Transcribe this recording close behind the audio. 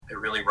it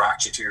really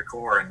rocks you to your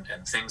core,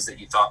 and things that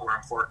you thought were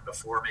important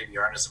before maybe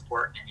aren't as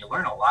important. And you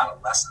learn a lot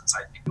of lessons,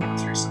 I think, going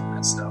through some of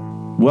that stuff.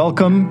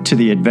 Welcome to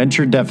the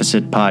Adventure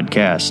Deficit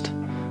Podcast.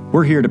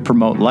 We're here to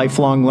promote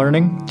lifelong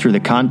learning through the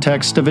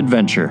context of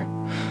adventure.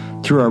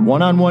 Through our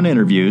one-on-one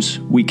interviews,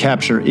 we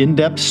capture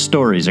in-depth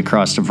stories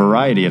across a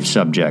variety of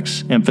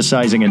subjects,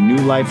 emphasizing a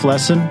new life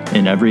lesson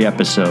in every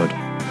episode.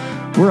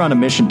 We're on a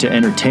mission to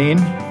entertain,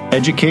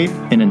 educate,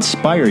 and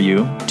inspire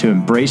you to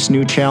embrace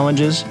new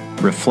challenges,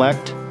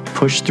 reflect,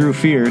 push through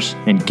fears,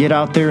 and get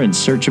out there in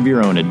search of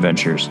your own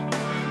adventures.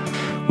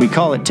 We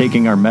call it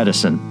taking our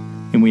medicine,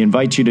 and we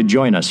invite you to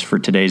join us for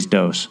today's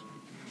dose.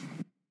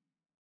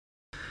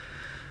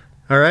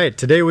 All right,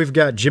 today we've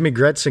got Jimmy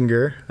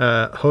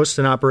Gretzinger, host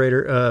and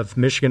operator of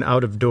Michigan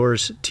Out of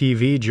Doors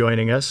TV,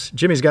 joining us.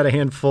 Jimmy's got a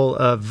handful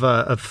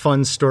of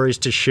fun stories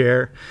to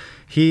share.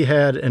 He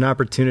had an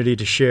opportunity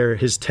to share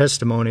his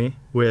testimony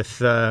with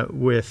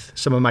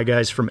some of my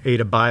guys from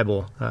Ada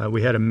Bible.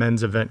 We had a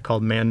men's event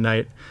called Man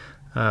Night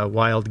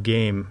Wild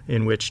Game,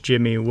 in which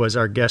Jimmy was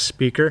our guest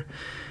speaker.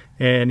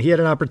 And he had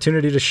an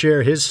opportunity to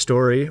share his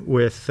story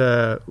with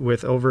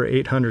over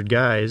 800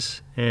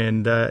 guys,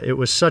 and it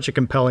was such a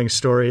compelling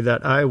story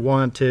that I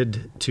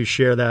wanted to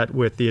share that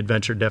with the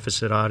Adventure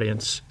Deficit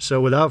audience. So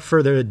without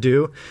further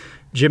ado,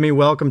 Jimmy,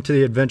 welcome to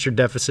the Adventure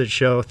Deficit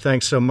Show.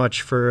 Thanks so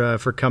much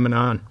for coming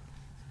on.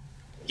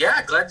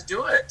 Yeah, glad to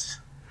do it.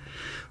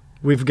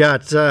 We've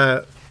got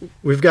a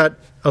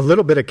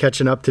little bit of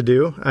catching up to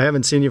do. I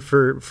haven't seen you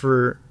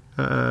for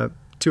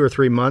 2 or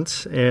 3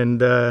 months,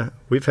 and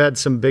we've had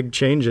some big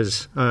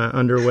changes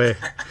underway.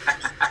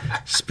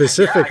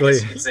 Specifically, yeah, I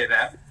guess you could say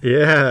that.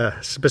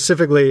 Yeah,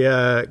 specifically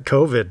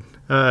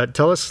COVID.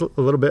 Tell us a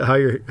little bit how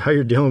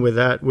you're dealing with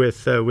that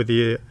with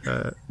the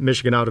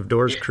Michigan Out of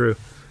Doors crew.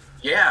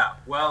 Yeah,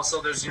 well,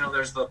 so there's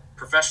the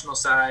professional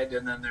side,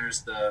 and then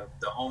there's the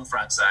home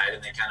front side,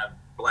 and they kind of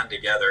blend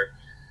together.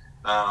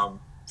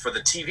 For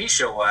the TV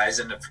show wise,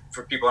 and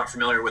for people aren't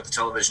familiar with the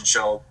television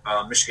show,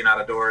 Michigan Out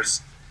of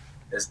Doors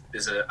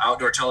is an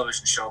outdoor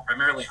television show,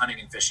 primarily hunting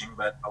and fishing,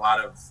 but a lot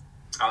of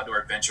outdoor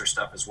adventure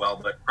stuff as well.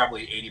 But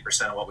probably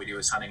 80% of what we do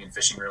is hunting and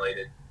fishing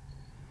related.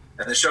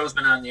 And the show's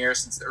been on the air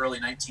since the early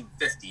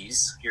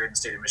 1950s here in the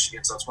state of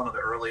Michigan. So it's one of the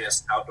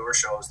earliest outdoor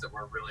shows that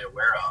we're really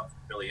aware of,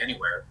 really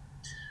anywhere.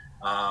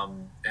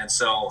 And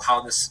so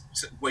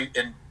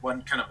and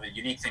one kind of a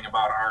unique thing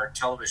about our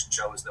television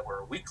show is that we're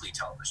a weekly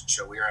television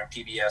show. We are on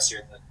PBS here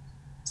in the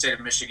state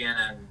of Michigan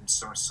and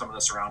some of the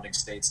surrounding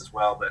states as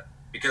well. But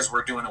because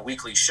we're doing a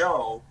weekly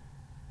show,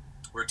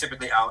 we're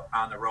typically out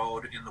on the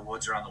road, in the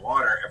woods, or on the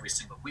water every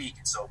single week.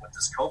 And so with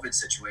this COVID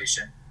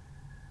situation,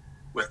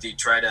 with the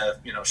try to,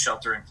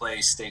 shelter in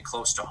place, stay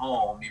close to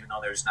home, even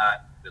though there's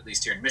not, at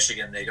least here in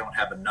Michigan, they don't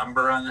have a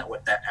number on that,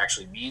 what that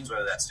actually means,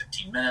 whether that's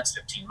 15 minutes,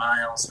 15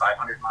 miles,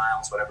 500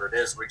 miles, whatever it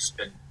is. We've just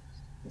been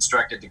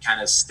instructed to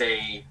kind of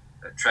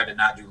try to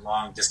not do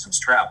long distance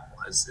travel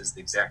is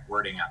the exact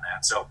wording on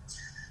that. So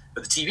for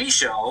the TV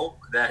show,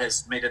 that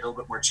has made it a little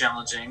bit more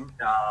challenging.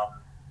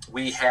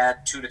 We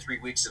had 2 to 3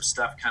 weeks of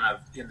stuff kind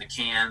of in the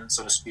can,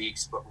 so to speak,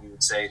 but we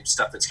would say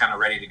stuff that's kind of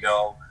ready to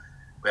go.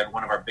 We had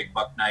one of our big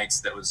buck nights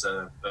that was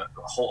a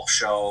whole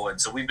show. And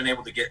so we've been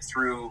able to get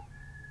through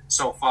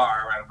so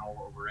far. I don't know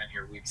what we're in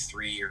here, week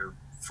 3 or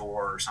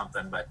 4 or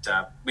something, but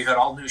we've had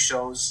all new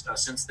shows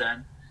since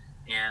then.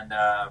 And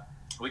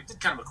we did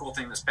kind of a cool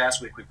thing this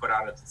past week. We put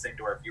out a thing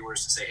to our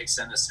viewers to say, hey,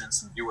 send us in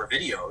some viewer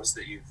videos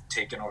that you've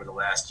taken over the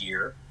last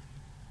year.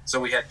 So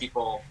we had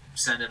people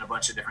send in a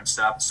bunch of different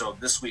stuff. So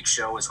this week's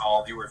show is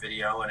all viewer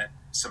video, and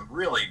it's some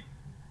really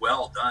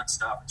well done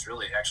stuff. It's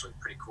really actually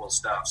pretty cool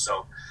stuff.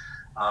 So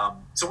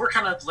we're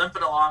kind of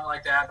limping along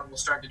like that, but we'll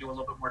start to do a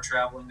little bit more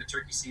traveling. The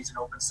turkey season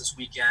opens this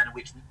weekend,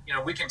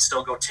 and we can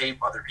still go tape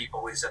other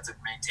people. We just have to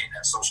maintain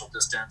that social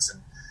distance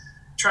and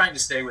trying to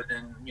stay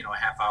within a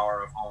half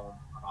hour of home.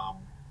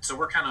 So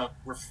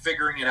we're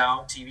figuring it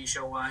out TV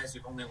show wise.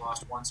 We've only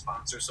lost one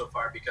sponsor so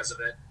far because of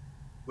it,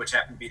 which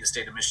happened to be the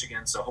state of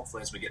Michigan. So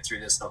hopefully as we get through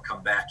this, they'll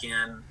come back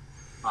in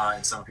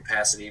some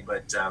capacity.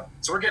 But so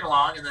we're getting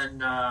along. And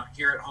then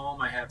here at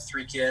home, I have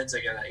 3 kids.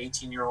 I got an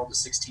 18-year-old, a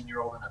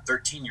 16-year-old, and a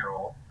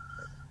 13-year-old.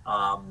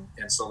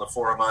 And so the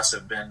 4 of us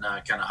have been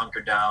kind of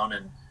hunkered down.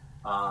 And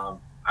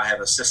I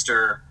have a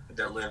sister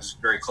that lives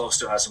very close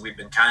to us, and we've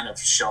been kind of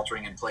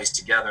sheltering in place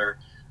together.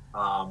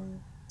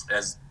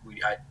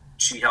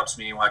 She helps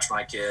me watch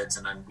my kids,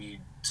 and then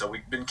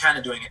we've been kind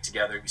of doing it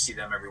together. We see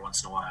them every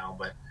once in a while,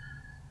 but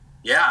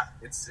yeah,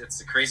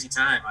 it's a crazy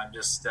time. I'm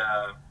just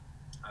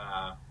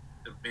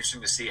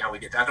interesting to see how we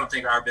get. I don't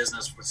think our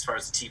business, as far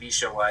as the TV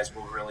show wise,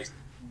 will really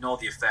know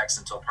the effects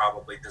until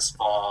probably this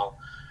fall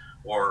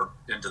or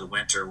into the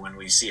winter, when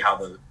we see how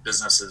the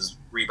businesses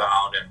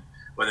rebound and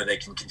whether they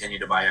can continue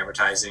to buy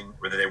advertising,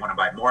 whether they want to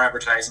buy more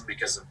advertising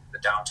because of the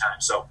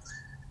downtime. So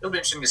it'll be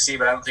interesting to see,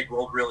 but I don't think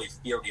we'll really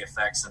feel the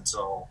effects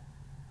until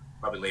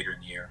probably later in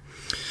the year.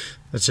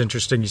 That's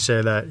interesting you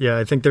say that. Yeah,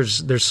 I think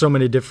there's so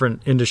many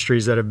different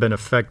industries that have been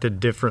affected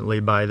differently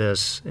by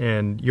this,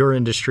 and your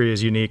industry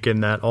is unique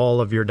in that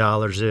all of your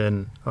dollars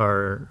in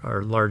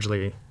are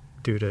largely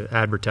due to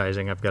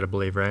advertising, I've got to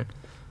believe, right?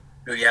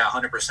 Yeah,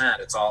 100%.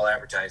 It's all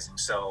advertising.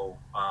 So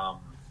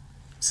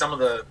some of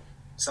the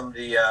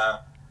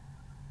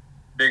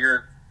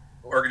bigger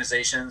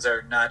organizations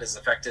are not as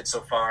affected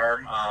so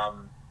far,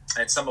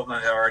 and some of them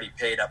have already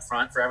paid up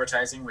front for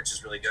advertising, which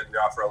is really good. We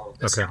offer a little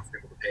discount for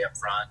people to pay up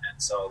front,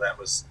 and so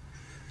has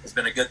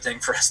been a good thing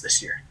for us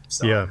this year.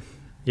 So.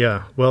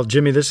 Yeah. Well,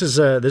 Jimmy, this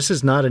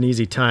is not an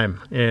easy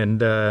time,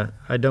 and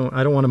I don't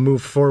want to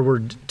move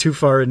forward too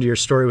far into your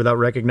story without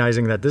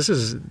recognizing that this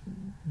is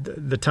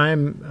the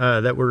time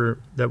that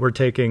we're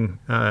taking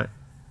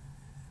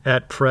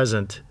at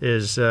present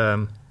is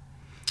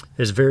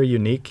very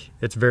unique.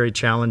 It's very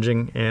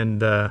challenging,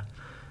 and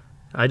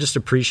I just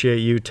appreciate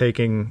you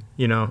taking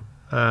a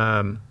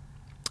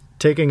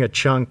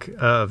chunk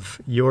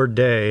of your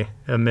day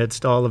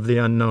amidst all of the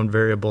unknown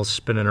variables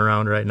spinning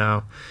around right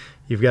now.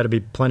 You've got to be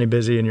plenty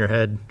busy in your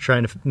head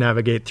trying to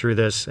navigate through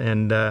this,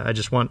 and I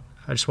just want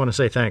to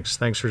say thanks.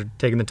 Thanks for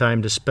taking the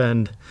time to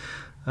spend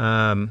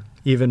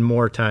even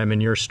more time in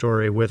your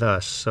story with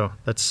us. So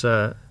it's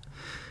a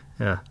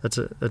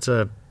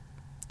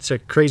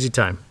crazy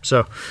time.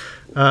 So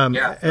I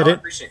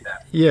appreciate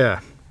that.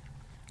 Yeah.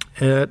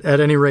 At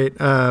any rate,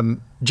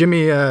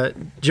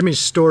 Jimmy's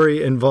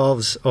story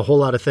involves a whole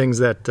lot of things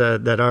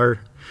that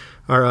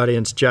our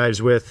audience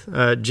jives with.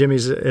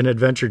 Jimmy's an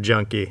adventure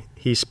junkie.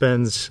 He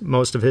spends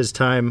most of his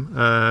time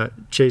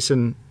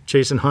chasing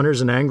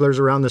hunters and anglers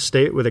around the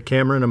state with a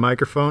camera and a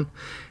microphone,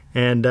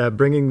 and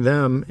bringing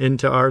them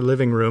into our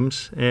living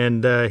rooms.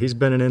 And he's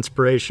been an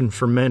inspiration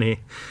for many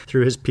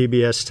through his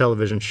PBS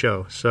television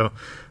show. So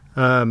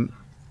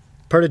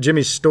part of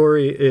Jimmy's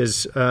story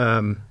is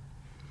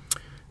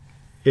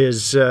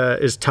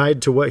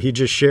tied to what he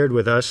just shared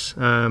with us.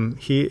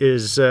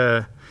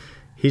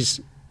 He's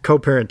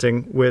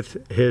co-parenting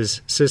with his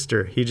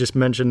sister. He just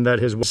mentioned that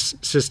his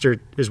sister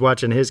is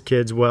watching his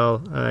kids while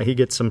he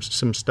gets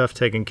some stuff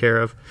taken care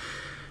of.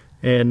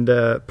 And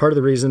part of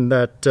the reason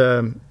that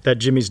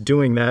Jimmy's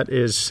doing that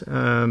is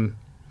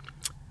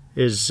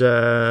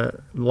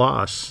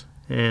loss,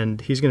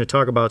 and he's going to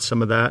talk about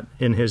some of that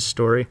in his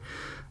story.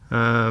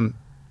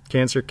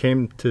 Cancer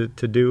came to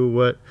do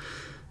what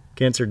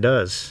cancer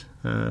does,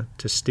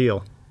 to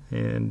steal,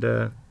 and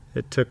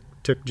it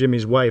took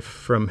Jimmy's wife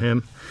from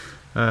him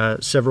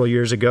several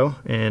years ago,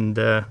 and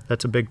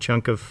that's a big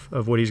chunk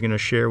of what he's going to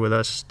share with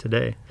us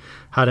today.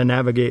 How to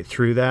navigate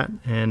through that,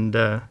 and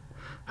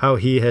how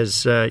he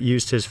has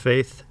used his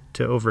faith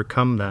to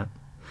overcome that.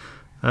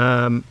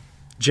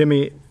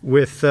 Jimmy,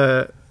 with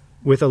a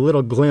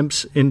little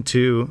glimpse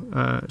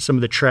into some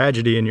of the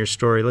tragedy in your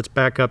story, let's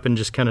back up and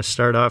just kind of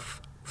start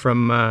off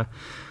from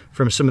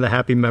some of the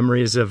happy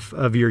memories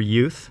of your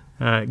youth.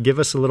 Give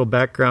us a little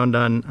background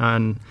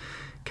on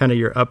kind of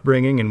your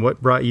upbringing and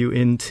what brought you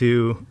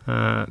into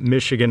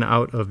Michigan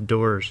Out of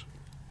Doors.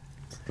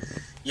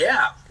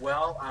 Yeah,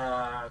 well,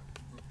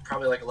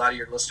 probably like a lot of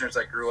your listeners,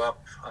 I grew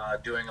up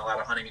doing a lot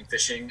of hunting and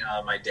fishing.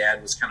 My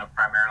dad was kind of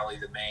primarily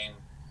the main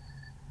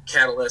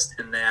catalyst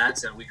in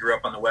that, and we grew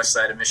up on the west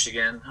side of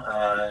Michigan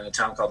in a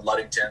town called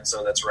Ludington,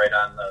 so that's right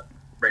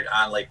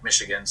on Lake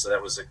Michigan, so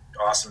that was an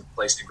awesome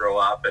place to grow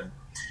up. And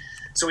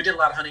so we did a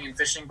lot of hunting and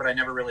fishing, but I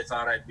never really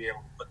thought I'd be able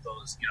to put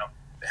those,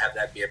 have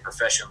that be a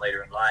profession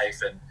later in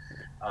life. And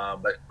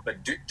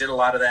but did a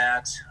lot of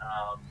that.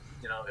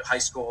 High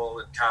school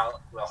and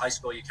college. Well, high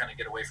school you kind of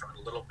get away from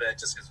it a little bit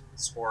just because of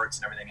the sports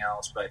and everything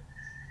else. But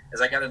as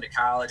I got into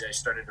college, I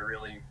started to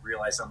really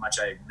realize how much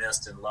I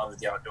missed and loved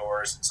the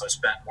outdoors. And so I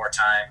spent more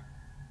time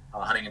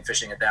hunting and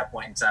fishing at that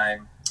point in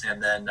time.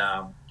 And then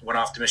went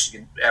off to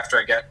Michigan after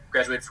I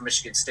graduated from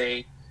Michigan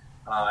State.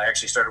 I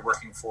actually started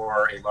working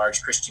for a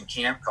large Christian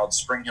camp called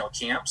Spring Hill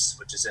Camps,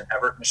 which is in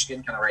Everett,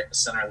 Michigan, kind of right in the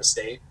center of the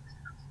state.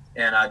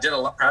 And I did a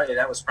lot. I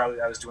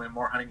was doing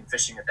more hunting and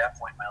fishing at that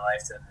point in my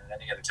life than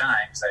at any other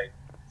time, because I,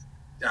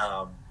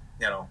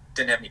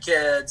 didn't have any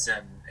kids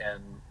and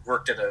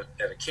worked at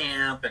a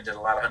camp and did a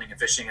lot of hunting and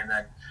fishing. And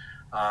then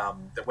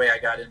the way I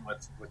got in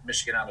with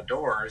Michigan Out of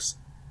Doors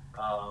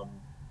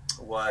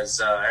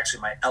was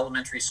actually my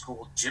elementary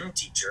school gym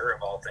teacher,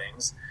 of all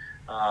things,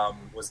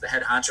 was the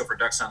head honcho for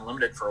Ducks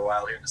Unlimited for a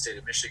while here in the state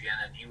of Michigan,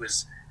 and he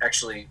was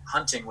actually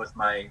hunting with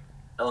my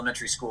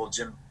elementary school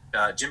gym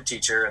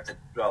teacher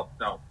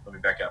let me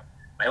back up.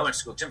 My elementary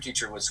school gym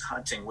teacher was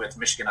hunting with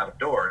Michigan Out of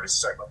Doors.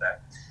 Sorry about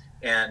that.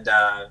 And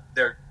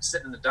they're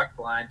sitting in the duck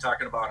blind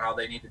talking about how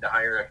they needed to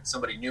hire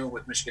somebody new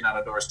with Michigan Out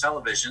of Doors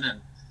television.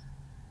 And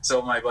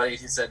so my buddy,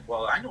 he said,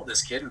 well, I know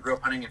this kid who grew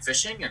up hunting and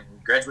fishing and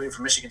graduated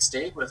from Michigan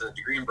State with a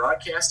degree in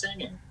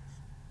broadcasting.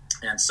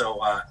 And so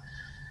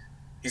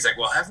he's like,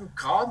 well, have him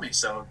call me.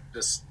 So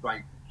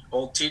my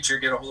old teacher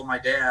get a hold of my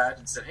dad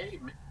and said, hey,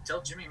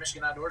 tell Jimmy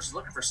Michigan Outdoors is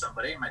looking for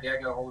somebody. And my dad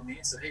got a hold of me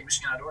and said, hey,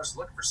 Michigan Outdoors is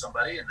looking for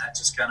somebody. And that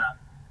just kind of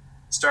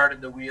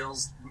started the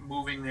wheels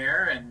moving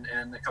there.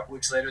 And a couple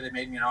weeks later, they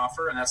made me an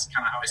offer. And that's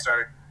kind of how I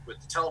started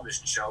with the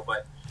television show.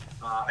 But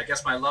I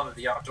guess my love of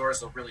the outdoors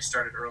though really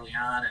started early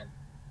on. And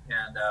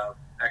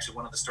actually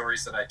one of the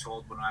stories that I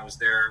told when I was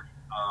there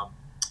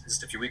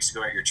just a few weeks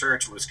ago at your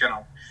church was kind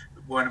of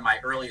one of my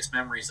earliest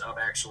memories of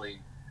actually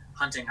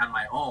hunting on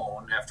my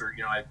own after,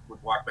 I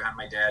would walk behind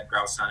my dad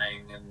grouse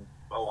hunting and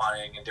bow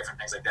hunting and different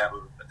things like that.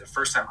 But the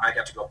first time I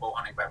got to go bow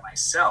hunting by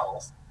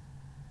myself,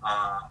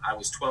 I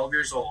was 12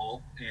 years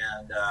old,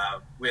 and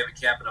we have a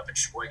cabin up in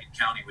Sheboygan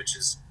County, which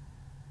is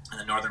in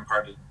the northern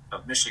part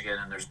of Michigan,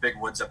 and there's big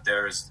woods up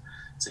there. It's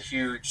a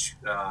huge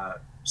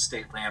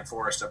state land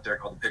forest up there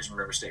called the Pigeon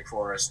River State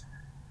Forest.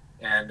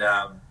 And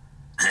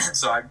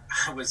so I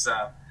was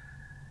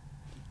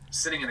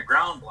sitting in a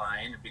ground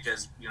blind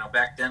because,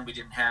 back then we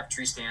didn't have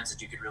tree stands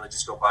that you could really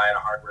just go buy at a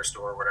hardware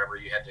store or whatever.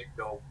 You had to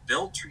go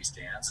build tree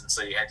stands. And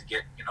so you had to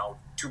get,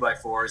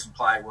 2x4s and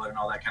plywood and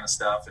all that kind of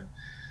stuff and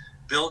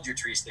build your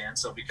tree stand.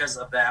 So because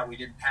of that, we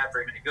didn't have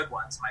very many good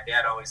ones. My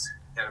dad always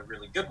had a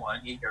really good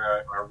one.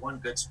 Our one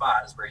good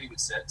spot is where he would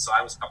sit. So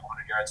I was a couple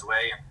hundred yards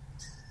away and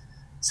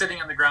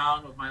sitting on the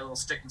ground with my little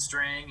stick and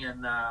string and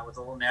with a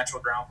little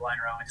natural ground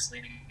blind around me, just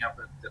leaning up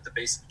at the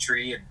base of the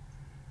tree.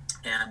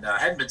 And I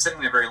hadn't been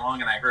sitting there very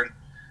long, and I heard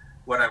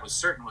what I was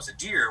certain was a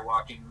deer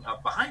walking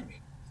up behind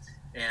me.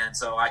 And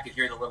so I could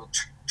hear the little,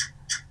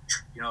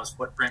 his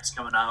footprints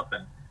coming up,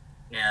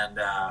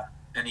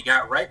 and he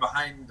got right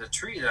behind the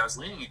tree that I was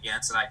leaning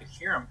against, and I could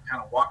hear him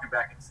kind of walking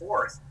back and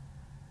forth.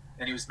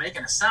 And he was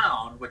making a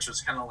sound, which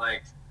was kind of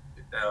like,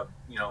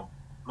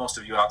 most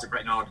of you out there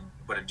probably know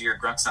what a deer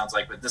grunt sounds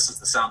like, but this is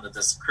the sound that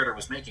this critter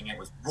was making. It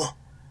was whoa,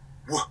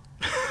 whoa.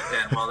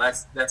 And well,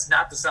 that's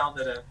not the sound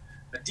that a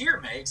deer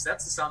makes.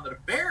 That's the sound that a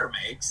bear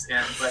makes.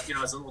 But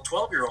as a little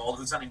 12-year-old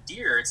who's hunting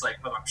deer, it's like,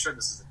 oh, I'm sure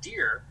this is a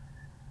deer.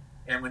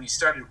 And when he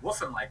started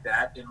woofing like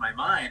that, in my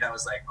mind, I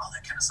was like, oh,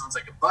 that kind of sounds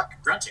like a buck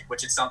grunting,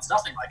 which it sounds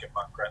nothing like a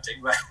buck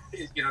grunting. But,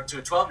 to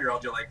a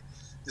 12-year-old, you're like,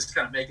 just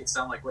kind of make it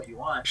sound like what you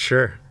want.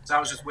 Sure. So I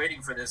was just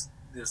waiting for this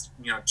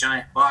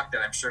giant buck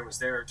that I'm sure was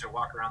there to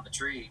walk around the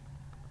tree.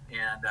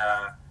 And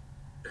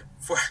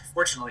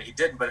fortunately, he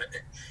didn't. But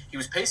he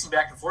was pacing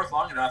back and forth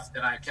long enough,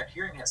 and I kept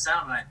hearing that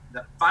sound. And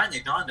that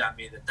finally dawned on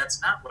me that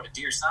that's not what a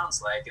deer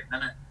sounds like.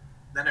 And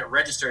then it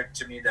registered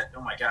to me that,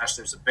 oh my gosh,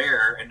 there's a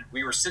bear. And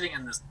we were sitting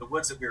in the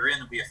woods that we were in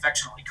that we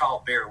affectionately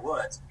call Bear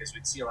Woods because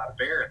we'd see a lot of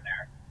bear in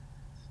there.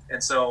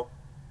 And so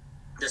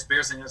this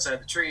bear's on the other side of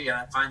the tree,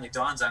 and it finally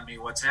dawns on me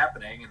what's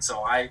happening. And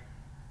so I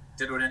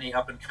did what any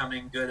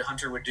up-and-coming good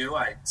hunter would do.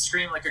 I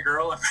screamed like a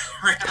girl and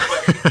ran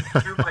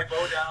away, threw my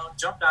bow down,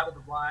 jumped out of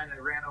the blind. I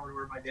ran over to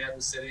where my dad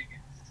was sitting.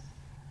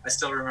 I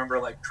still remember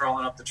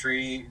crawling up the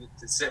tree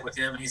to sit with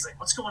him, and he's like,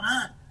 what's going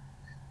on?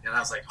 And I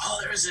was like, oh,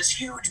 there was this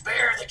huge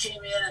bear that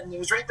came in, and he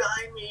was right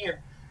behind me.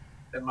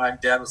 And my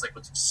dad was like,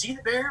 well, did you see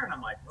the bear? And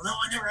I'm like, well, no,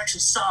 I never actually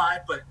saw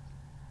it. But,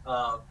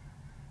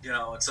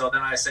 and so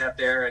then I sat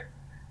there and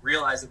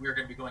realized that we were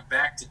going to be going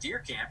back to deer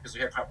camp because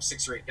we had probably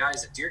 6 or 8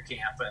 guys at deer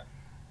camp. And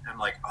I'm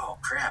like, oh,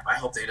 crap, I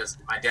hope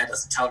my dad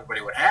doesn't tell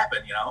everybody what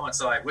happened, And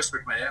so I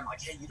whispered to my dad, I'm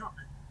like, hey, we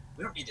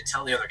don't need to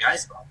tell the other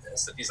guys about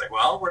this. And he's like,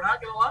 well, we're not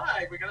going to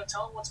lie. We're going to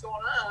tell them what's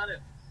going on.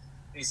 And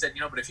he said,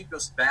 but if you go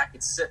back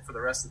and sit for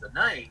the rest of the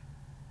night,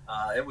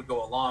 it would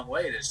go a long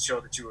way to show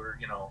that you were,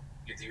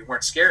 you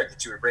weren't scared,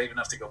 that you were brave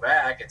enough to go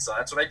back. And so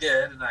that's what I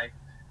did. And I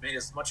made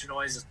as much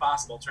noise as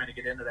possible trying to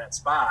get into that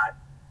spot.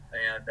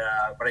 And,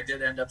 but I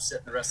did end up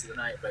sitting the rest of the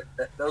night. But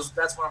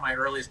that's one of my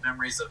earliest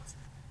memories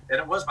and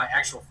it was my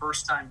actual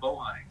first time bow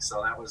hunting.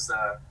 So that was,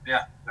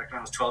 back when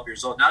I was 12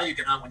 years old. Now you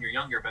can hunt when you're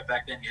younger, but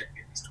back then you had to be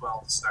at least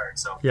 12 to start.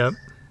 So, yep.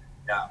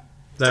 Yeah.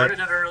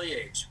 Started at an early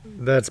age.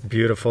 That's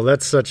beautiful.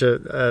 That's such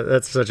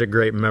a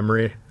great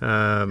memory.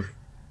 I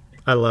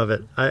love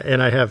it.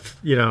 I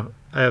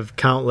have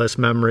countless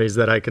memories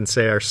that I can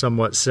say are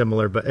somewhat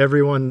similar, but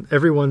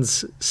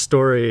everyone's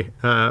story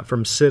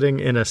from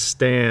sitting in a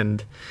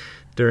stand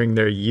during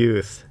their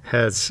youth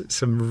has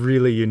some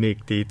really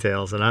unique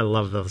details, and I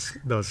love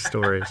those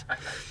stories.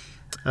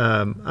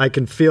 I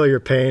can feel your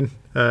pain,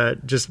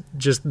 just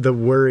the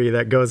worry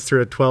that goes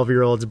through a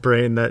 12-year-old's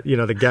brain that,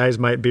 the guys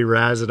might be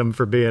razzing them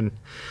for being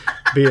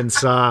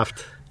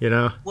soft,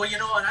 Well,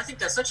 and I think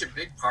that's such a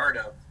big part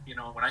of,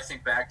 when I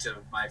think back to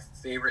my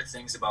favorite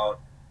things about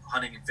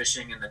hunting and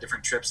fishing and the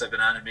different trips I've been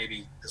on, and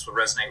maybe this will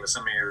resonate with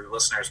some of your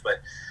listeners,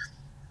 but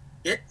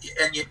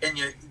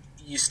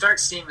you start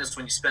seeing this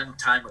when you spend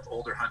time with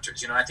older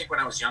hunters. I think when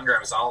I was younger, I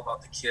was all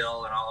about the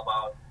kill and all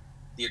about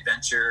the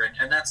adventure,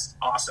 and that's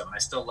awesome. And I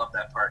still love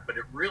that part, but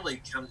it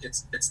really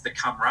it's the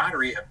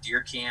camaraderie of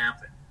deer camp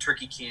and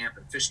turkey camp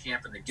and fish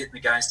camp and getting the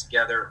guys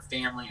together,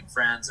 family and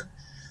friends. And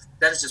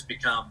that has just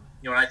become,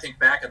 when I think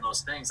back on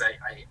those things,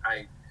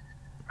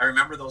 I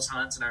remember those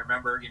hunts, and I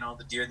remember,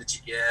 the deer that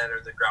you get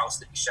or the grouse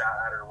that you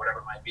shot or whatever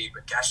it might be.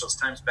 But gosh, those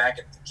times back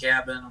at the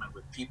cabin and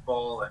with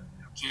people and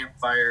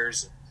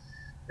campfires, and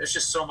there's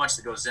just so much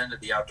that goes into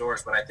the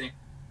outdoors. But I think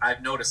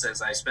I've noticed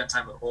as I spend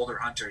time with older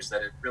hunters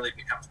that it really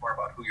becomes more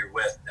about who you're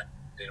with than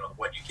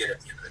what you get at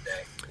the end of the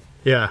day.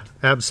 Yeah,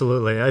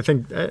 absolutely. I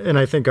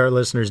think our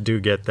listeners do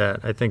get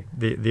that. I think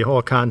the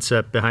whole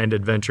concept behind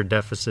adventure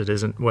deficit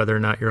isn't whether or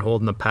not you're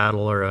holding a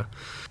paddle or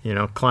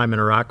climbing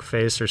a rock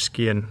face or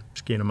skiing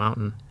a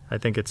mountain. I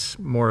think it's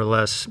more or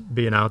less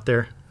being out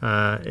there,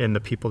 and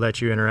the people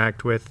that you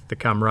interact with, the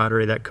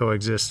camaraderie that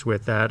coexists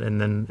with that, and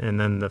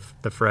then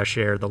the fresh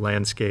air, the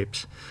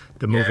landscapes,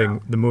 the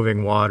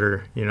moving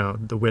water,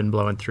 the wind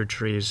blowing through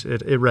trees.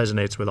 It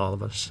resonates with all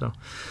of us. So,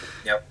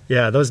 yep.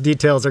 Yeah, those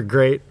details are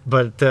great.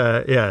 But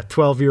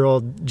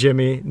 12-year-old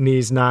Jimmy,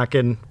 knees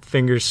knocking,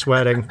 fingers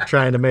sweating,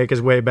 trying to make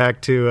his way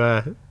back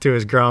to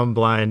his ground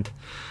blind.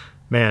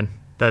 Man,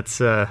 that's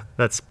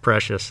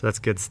precious. That's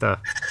good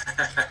stuff.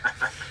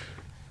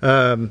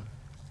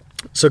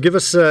 So give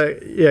us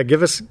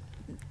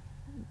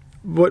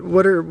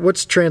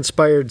what's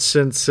transpired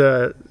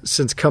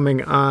since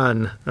coming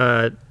on.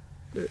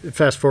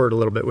 Fast forward a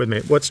little bit with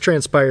me. What's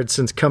transpired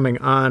since coming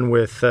on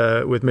with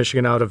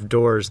Michigan Out of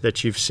Doors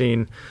that you've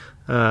seen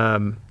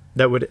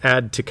that would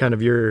add to kind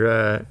of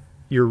your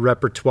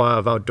repertoire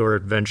of outdoor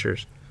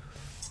adventures?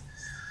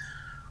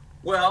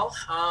 Well,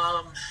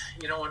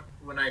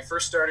 when I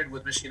first started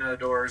with Michigan Out of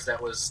Doors,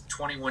 that was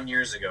 21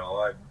 years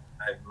ago.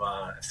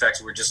 In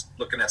fact, we're just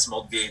looking at some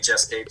old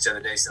VHS tapes the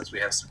other day since we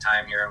have some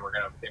time here, and we're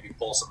going to maybe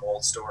pull some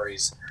old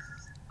stories.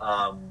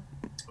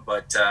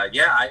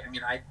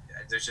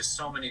 There's just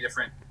so many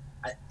different.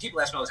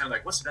 People ask me all the time,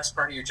 like, "What's the best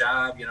part of your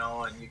job?"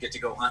 And you get to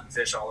go hunt and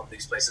fish all of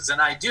these places,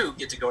 and I do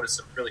get to go to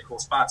some really cool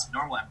spots.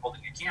 Normally, I'm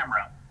holding a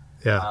camera,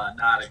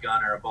 not a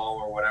gun or a bow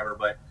or whatever.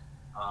 But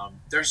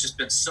there's just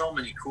been so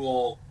many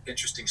cool,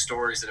 interesting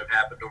stories that have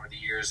happened over the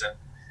years, and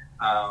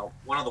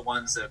one of the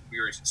ones that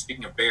we were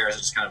speaking of bears, it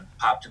just kind of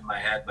popped in my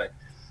head, but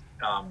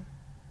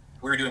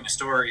we were doing a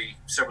story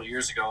several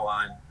years ago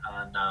on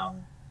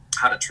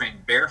how to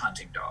train bear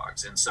hunting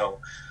dogs, and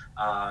so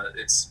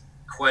it's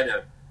quite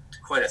a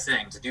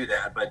thing to do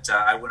that. But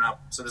I went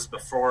up, so this is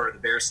before the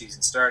bear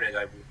season started.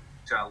 I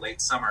kind of late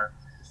summer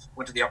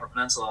went to the Upper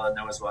Peninsula, and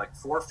there was like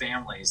 4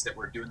 families that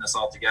were doing this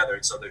all together,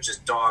 and so there's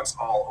just dogs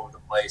all over the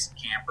place,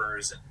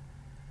 campers and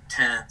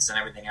tents and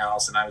everything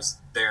else, and I was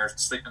there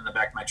sleeping in the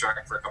back of my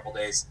truck for a couple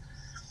days.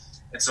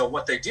 And so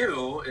what they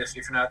do, if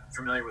you're not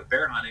familiar with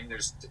bear hunting,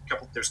 there's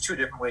 2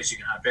 different ways you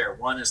can hunt bear.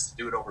 One is to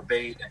do it over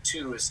bait, and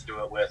 2 is to do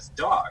it with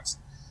dogs.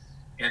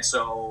 And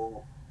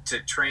so to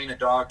train a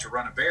dog to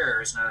run a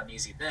bear is not an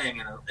easy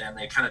thing, and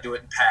they kind of do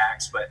it in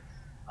packs. But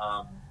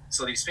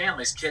so these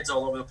families, kids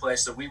all over the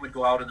place. So we would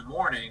go out in the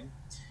morning,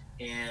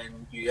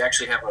 and you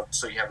actually have a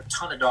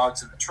ton of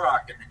dogs in the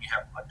truck, and then you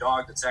have a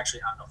dog that's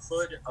actually on the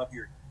hood of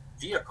your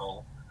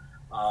vehicle,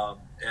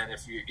 and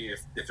if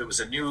it was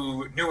a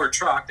newer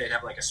truck, they'd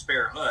have like a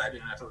spare hood,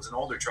 and if it was an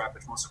older truck,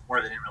 which most of them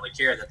were, they didn't really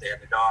care that they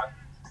had the dog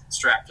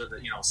strapped to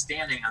the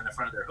standing on the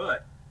front of their hood,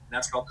 and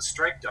that's called the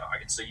strike dog.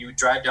 And so you would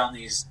drive down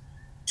these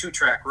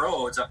 2-track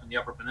roads up in the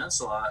Upper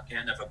Peninsula,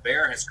 and if a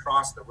bear has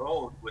crossed the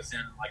road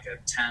within like a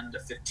 10 to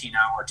 15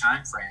 hour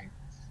time frame,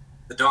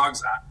 the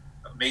dogs,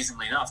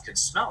 amazingly enough, could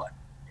smell it.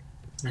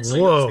 And so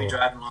you'll be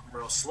driving along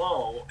real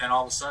slow, and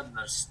all of a sudden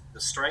the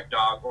strike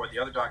dog or the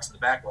other dogs in the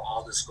back will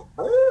all just go,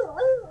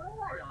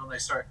 they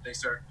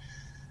start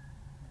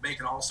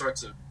making all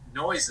sorts of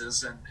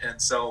noises,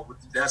 and so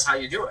that's how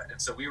you do it.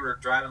 And so we were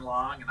driving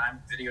along, and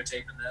I'm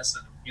videotaping this,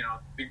 and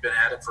we've been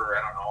at it for,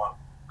 I don't know, an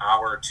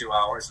hour or 2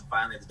 hours, and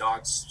finally the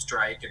dogs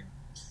strike, and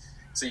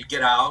so you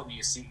get out and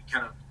you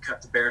kind of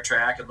cut the bear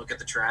track and look at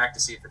the track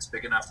to see if it's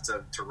big enough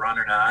to run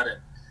or not.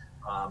 And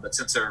but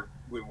since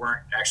we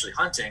weren't actually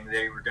hunting,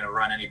 they were going to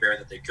run any bear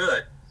that they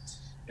could.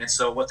 And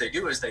so what they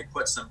do is they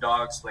put some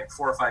dogs, like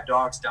 4 or 5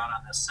 dogs, down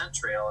on this scent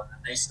trail, and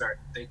then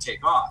they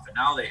take off. And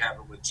now they have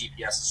it with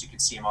GPS, so you can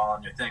see them all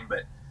on your thing.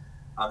 But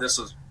this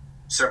was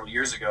several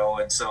years ago,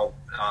 and so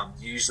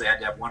you usually had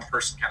to have one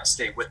person kind of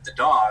stay with the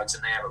dogs,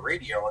 and they have a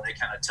radio, and they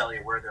kind of tell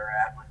you where they're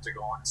at, when they're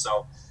going.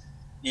 So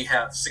you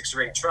have 6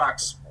 or 8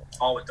 trucks,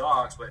 all with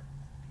dogs, but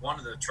one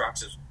of the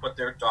trucks has put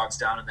their dogs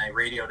down, and they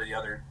radio to the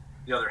other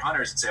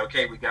hunters and say,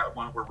 okay, we got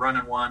one, we're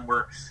running one,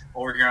 we're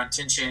over here on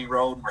Tin Shanty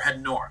Road, and we're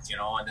heading north,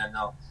 and then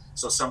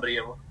so somebody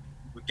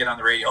would get on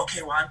the radio,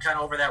 okay, well, I'm kind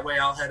of over that way,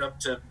 I'll head up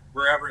to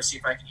wherever and see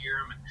if I can hear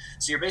them.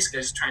 And so you're basically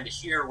just trying to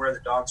hear where the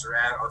dogs are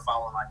at or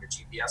follow them on your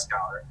GPS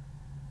collar.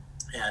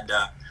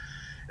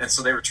 And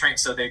so they were trained,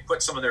 so they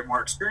put some of their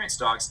more experienced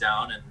dogs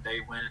down, and they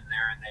went in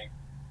there and they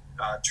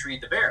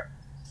treed the bear.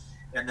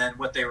 And then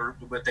what they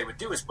would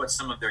do is put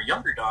some of their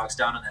younger dogs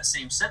down on that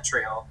same scent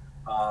trail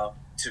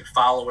to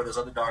follow where those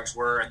other dogs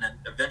were, and then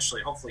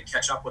eventually, hopefully,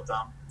 catch up with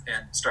them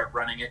and start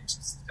running it.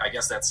 I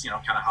guess that's kind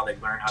of how they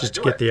learn how to do it. Just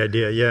to get the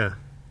idea, yeah.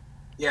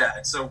 Yeah,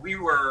 and so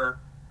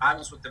I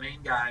was with the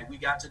main guy. We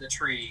got to the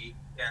tree,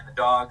 and the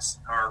dogs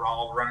are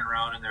all running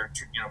around, and they're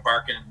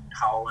barking and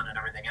howling and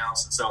everything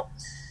else. And so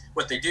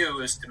what they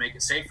do is, to make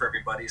it safe for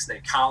everybody, is they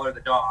collar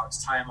the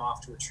dogs, tie them off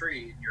to a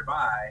tree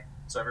nearby,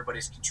 so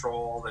everybody's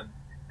controlled.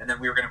 And then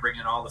we were going to bring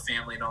in all the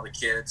family and all the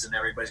kids, and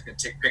everybody's going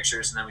to take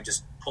pictures. And then we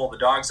just pull the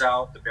dogs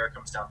out. The bear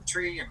comes down the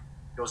tree and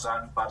goes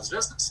on about his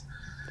business.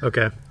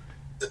 Okay.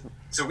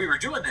 So we were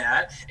doing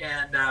that,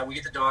 and we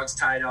get the dogs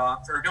tied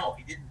off. Or no,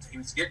 he didn't. He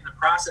was getting the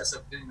process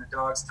of getting the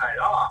dogs tied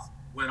off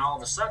when all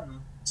of a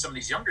sudden some of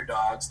these younger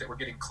dogs that were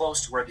getting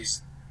close to where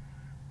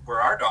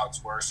our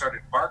dogs were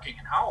started barking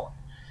and howling.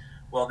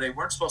 Well, they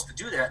weren't supposed to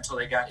do that until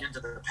they got into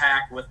the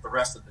pack with the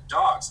rest of the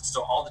dogs.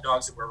 So all the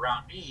dogs that were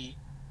around me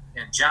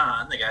and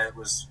John, the guy that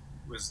was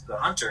the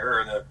hunter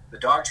or the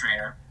dog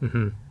trainer,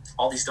 mm-hmm.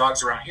 all these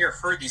dogs around here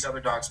heard these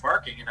other dogs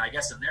barking. And I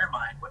guess in their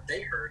mind, what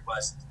they heard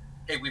was,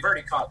 hey, we've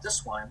already caught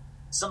this one.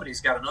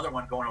 Somebody's got another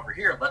one going over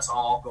here. Let's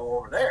all go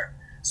over there.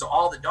 So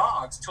all the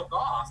dogs took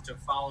off to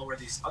follow where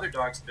these other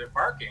dogs had been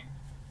barking,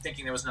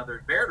 thinking there was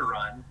another bear to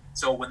run.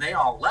 So when they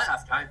all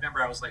left, I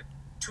remember I was like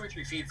 2 or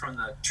 3 feet from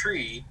the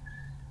tree,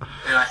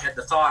 and I had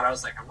the thought, I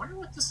was like, I wonder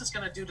what this is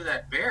going to do to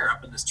that bear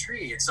up in this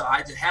tree. And so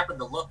I just happened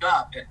to look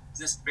up, and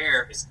this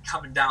bear is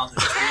coming down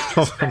this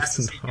tree as fast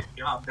as he can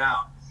come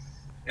down.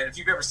 And if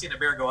you've ever seen a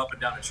bear go up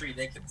and down a tree,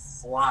 they can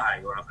fly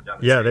going up and down a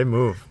tree. Yeah, they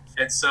move.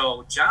 And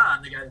so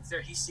John, the guy that's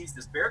there, he sees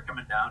this bear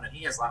coming down, and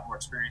he has a lot more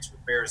experience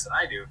with bears than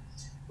I do.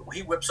 But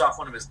he whips off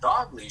one of his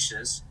dog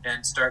leashes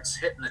and starts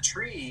hitting the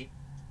tree,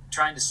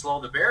 trying to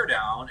slow the bear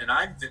down. And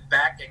I'm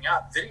backing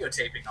up,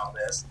 videotaping all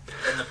this.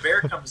 And the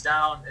bear comes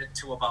down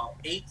to about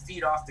 8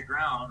 feet off the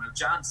ground. And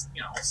John's,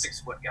 a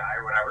 6-foot guy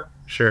or whatever.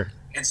 Sure.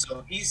 And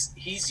so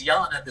he's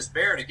yelling at this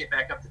bear to get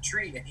back up the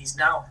tree, and he's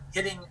now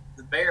hitting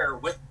the bear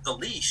with the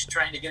leash,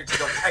 trying to get it to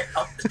go back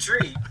up the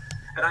tree.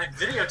 And I'm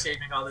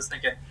videotaping all this,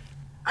 thinking,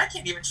 I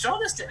can't even show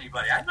this to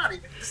anybody.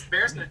 This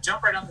bear's going to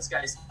jump right on this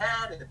guy's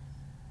head.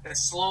 And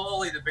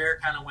slowly the bear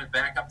kind of went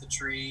back up the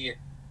tree. And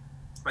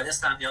by this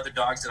time, the other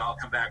dogs had all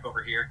come back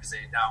over here because they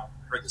had now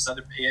heard this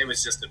other. It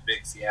was just a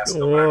big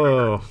fiasco.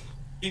 Whoa.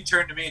 He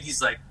turned to me and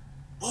he's like,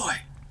 "Boy,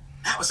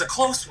 that was a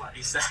close one,"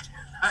 he said.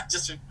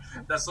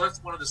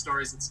 That's one of the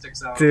stories that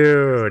sticks out.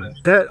 Dude,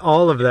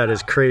 all of that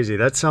is crazy.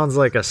 That sounds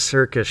like a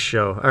circus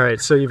show. All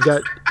right, so you've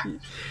got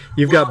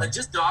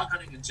just dog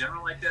hunting in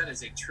general like that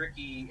is a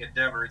tricky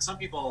endeavor. And some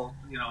people,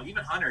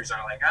 even hunters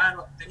are like, I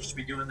don't think you should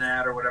be doing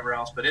that or whatever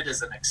else. But it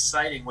is an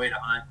exciting way to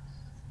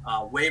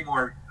hunt. Way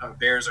more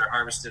bears are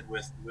harvested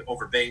with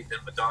over bait than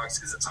with dogs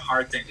because it's a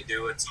hard thing to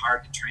do. It's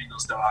hard to train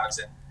those dogs,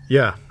 and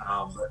yeah,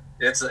 but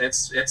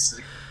it's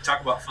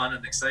talk about fun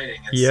and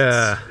exciting.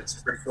 It's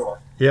pretty cool.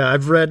 Yeah,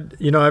 I've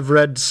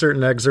read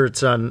certain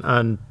excerpts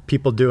on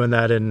people doing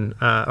that in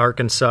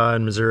Arkansas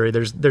and Missouri.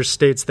 There's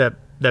states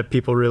that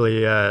people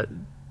really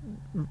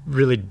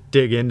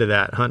dig into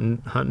that,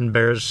 hunting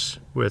bears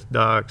with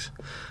dogs.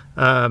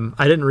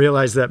 I didn't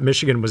realize that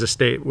Michigan was a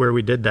state where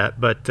we did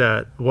that, but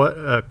what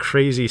a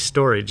crazy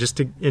story. Just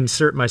to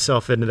insert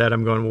myself into that,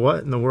 I'm going,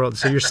 what in the world?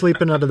 So you're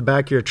sleeping out of the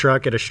back of your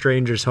truck at a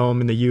stranger's home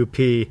in the UP.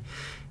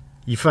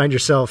 You find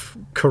yourself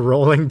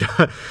corralling down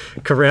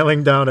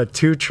a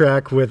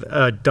 2-track with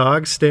a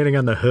dog standing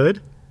on the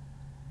hood?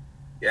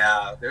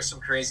 Yeah, there's some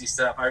crazy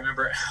stuff. I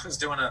remember I was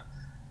doing a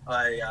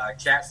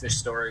catfish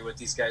story with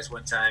these guys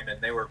one time, and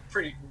they were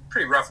pretty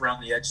rough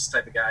around the edges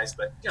type of guys,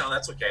 but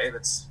that's okay.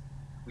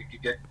 We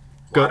could get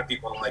a lot of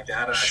people like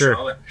that on our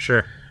show. And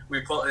sure. We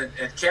pull, and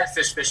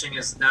catfish fishing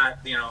is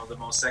not the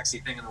most sexy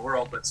thing in the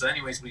world, but so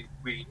anyways, we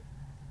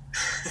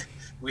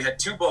we had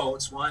 2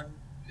 boats, one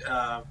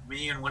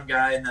me and one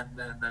guy, and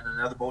then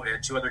another boat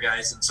had 2 other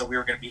guys, and so we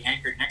were going to be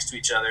anchored next to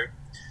each other.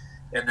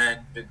 And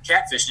then in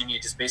catfishing, you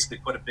just basically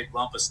put a big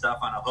lump of stuff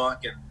on a hook,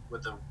 and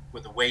with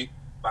a weight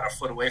about a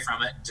foot away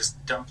from it, and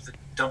just dump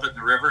it in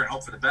the river and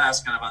hope for the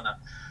best, kind of on the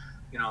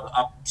the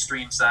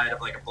upstream side of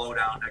like a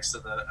blowdown next to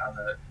on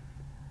the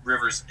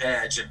river's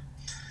edge. And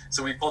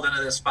so we pulled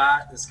into this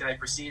spot. This guy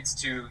proceeds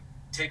to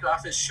take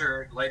off his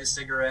shirt, light a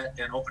cigarette,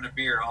 and open a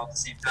beer all at the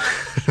same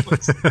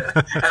time.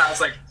 And I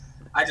was like,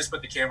 I just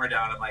put the camera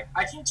down. I'm like,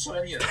 I can't show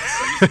any of this.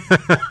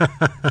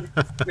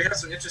 So we have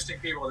some interesting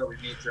people that we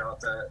meet throughout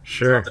the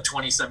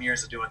 20-some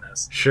years of doing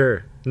this.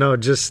 Sure. No,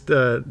 just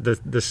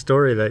the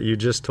story that you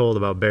just told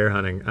about bear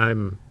hunting.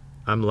 I'm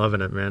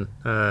loving it, man.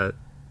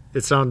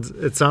 It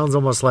sounds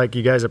almost like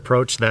you guys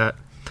approach that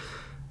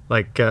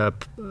like a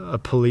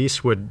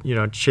police would,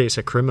 chase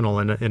a criminal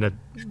in a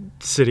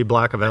city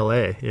block of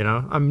LA.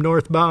 I'm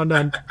northbound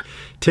on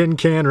Tin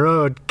Can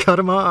Road. Cut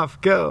him off.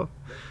 Go.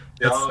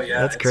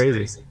 That's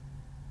crazy.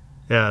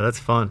 Yeah, that's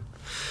fun.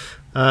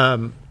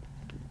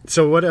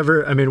 So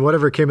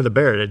whatever came of the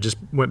bear, it just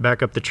went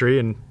back up the tree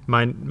and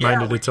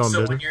minded its own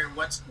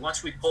business.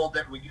 Once we pulled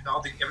them,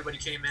 everybody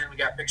came in. We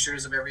got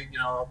pictures of every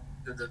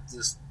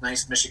this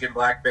nice Michigan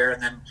black bear,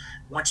 and then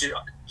once you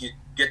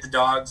get the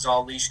dogs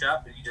all leashed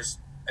up, and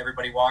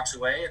everybody walks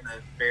away, and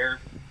the bear,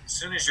 as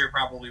soon as you're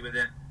probably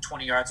within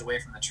 20 yards away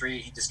from the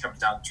tree, he just comes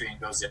down the tree and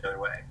goes the other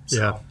way.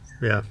 So,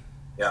 Yeah.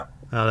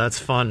 Oh, that's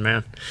fun,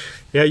 man.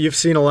 Yeah, you've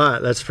seen a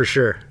lot, that's for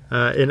sure.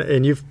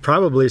 And you've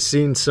probably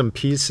seen some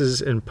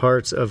pieces and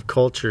parts of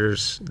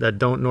cultures that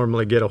don't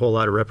normally get a whole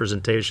lot of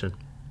representation.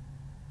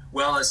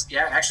 Well,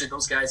 actually,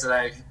 those guys that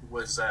I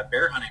was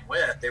bear hunting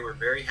with, they were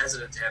very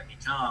hesitant to have me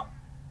come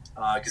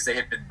because they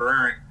had been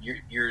burned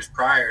years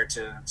prior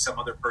to some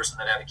other person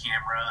that had a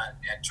camera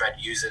and tried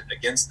to use it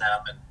against them.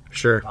 And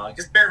sure.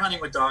 Because bear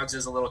hunting with dogs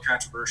is a little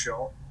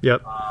controversial.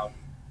 Yep.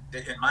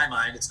 In my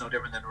mind, it's no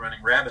different than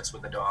running rabbits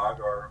with a dog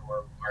or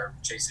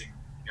chasing,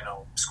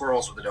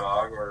 squirrels with a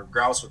dog or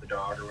grouse with a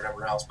dog or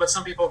whatever else. But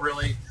some people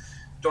really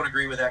don't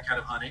agree with that kind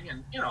of hunting,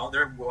 and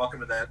they're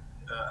welcome to that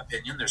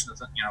opinion. There's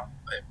nothing,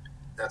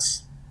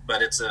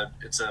 but it's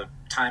a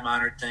time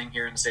honored thing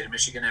here in the state of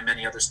Michigan and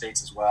many other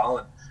states as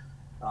well,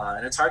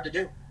 and it's hard to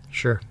do.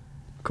 Sure,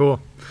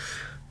 cool.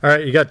 All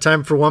right, you got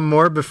time for one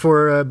more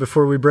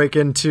before we break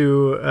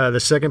into the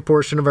second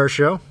portion of our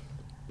show?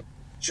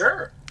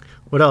 Sure.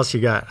 What else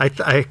you got?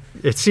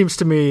 It seems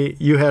to me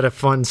you had a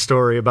fun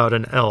story about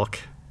an elk.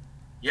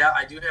 Yeah,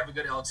 I do have a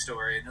good elk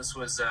story, and this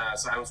was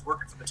so I was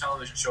working for the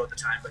television show at the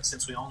time, but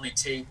since we only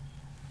tape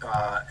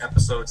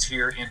episodes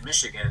here in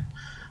Michigan,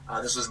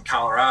 this was in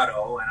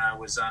Colorado, and I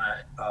was on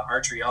a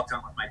archery elk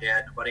hunt with my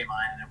dad and a buddy of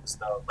mine, and it was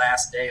the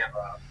last day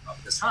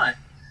of this hunt.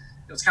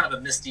 It was kind of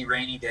a misty,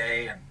 rainy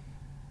day, and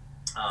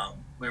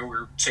we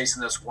were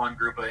chasing this one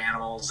group of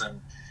animals,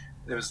 and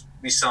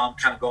we saw them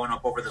kind of going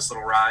up over this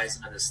little rise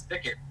into this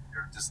thicket,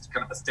 or just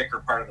kind of a thicker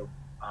part of the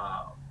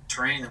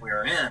terrain that we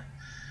were in.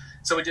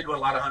 So we did what a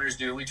lot of hunters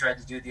do. We tried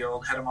to do the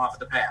old head them off at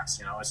the pass,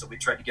 So we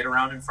tried to get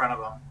around in front of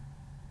them,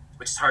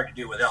 which is hard to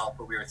do with elk,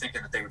 but we were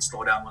thinking that they would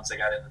slow down once they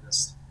got into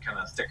this kind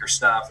of thicker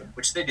stuff, and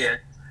which they did.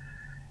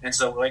 And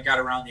so I got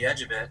around the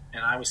edge of it,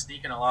 and I was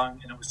sneaking along,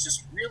 and it was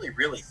just really,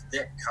 really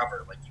thick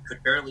cover. Like you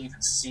could barely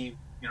even see,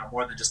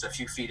 more than just a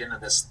few feet into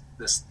this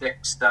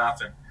thick stuff.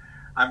 And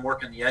I'm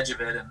working the edge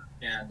of it,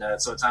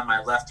 and so it's on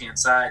my left-hand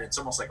side. It's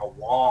almost like a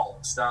wall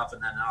of stuff,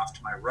 and then off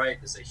to my right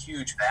is a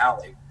huge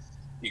valley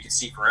you can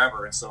see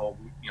forever. And so,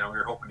 we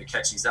were hoping to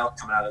catch these elk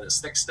coming out of this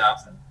thick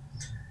stuff. And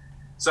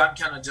so I'm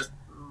kind of just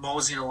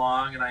moseying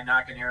along, and I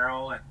knock an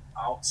arrow, and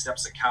out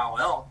steps a cow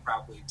elk,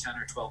 probably 10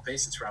 or 12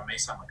 paces from me.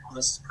 So I'm like, oh,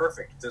 this is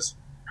perfect. If this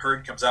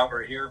herd comes out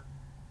right here,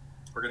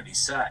 we're going to be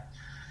set.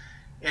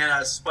 And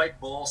a spike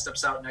bull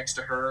steps out next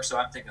to her. So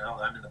I'm thinking, oh,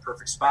 I'm in the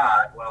perfect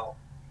spot. Well,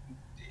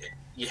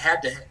 they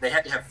had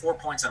to have 4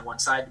 points on one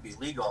side to be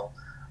legal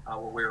where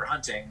we were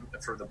hunting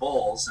for the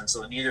bulls. And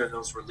so neither of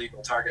those were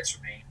legal targets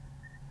for me.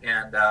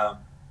 And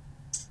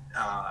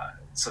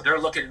so they're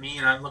looking at me,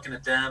 and I'm looking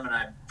at them, and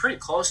I'm pretty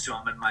close to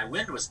them, and my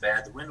wind was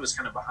bad. The wind was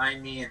kind of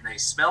behind me, and they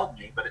smelled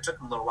me, but it took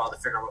them a little while to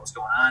figure out what was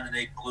going on, and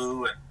they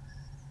blew and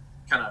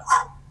kind of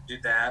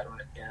did that,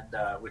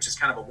 and which is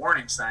kind of a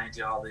warning sign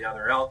to all the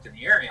other elk in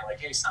the area, like,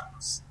 hey,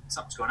 something's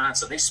going on.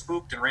 So they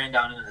spooked and ran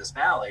down into this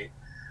valley,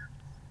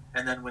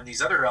 and then when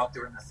these other elk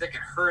that were in the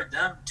thicket heard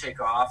them take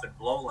off and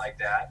blow like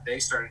that, they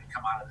started to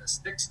come out of this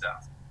thick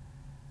stuff.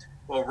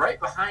 Well, right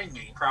behind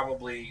me,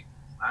 probably,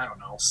 I don't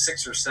know,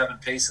 6 or 7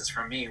 paces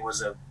from me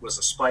was a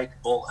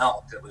spiked bull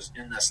elk that was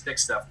in this thick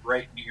stuff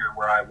right near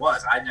where I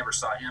was. I never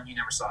saw him. He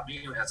never saw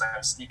me as I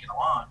was sneaking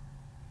along.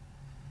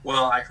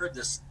 Well, I heard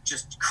this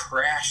just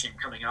crashing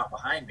coming out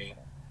behind me.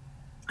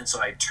 And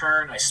so I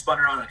spun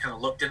around and kind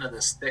of looked into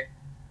this thick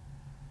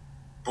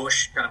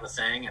bush kind of a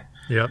thing.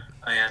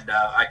 And,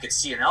 I could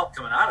see an elk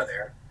coming out of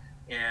there.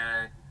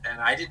 And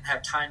I didn't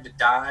have time to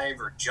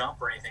dive or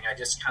jump or anything. I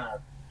just kind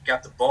of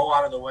got the bow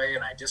out of the way,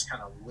 and I just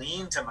kind of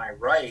leaned to my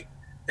right,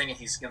 thinking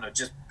he's going to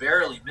just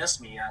barely miss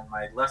me on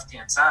my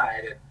left-hand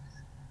side.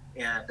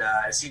 And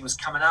as he was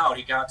coming out,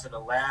 he got to the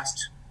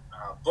last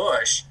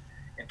bush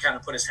and kind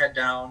of put his head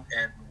down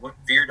and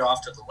veered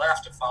off to the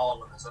left to follow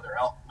where those other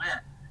elk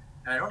went.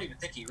 And I don't even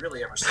think he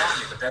really ever saw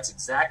me, but that's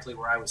exactly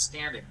where I was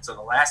standing. So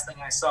the last thing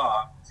I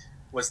saw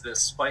was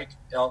this spike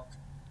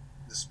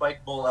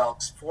bull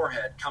elk's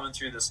forehead coming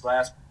through this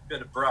last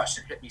bit of brush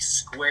and hit me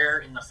square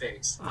in the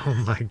face. Oh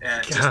my God.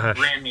 And just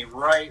ran me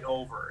right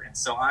over. And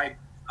so I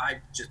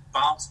just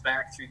bounced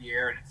back through the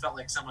air, and it felt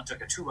like someone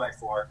took a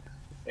 2x4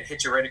 and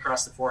hit you right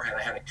across the forehead.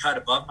 I had a cut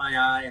above my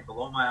eye and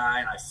below my eye,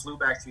 and I flew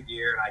back through the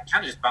air, and I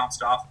kind of just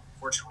bounced off.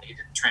 Fortunately, he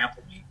didn't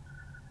trample me.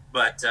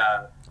 But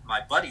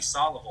my buddy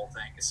saw the whole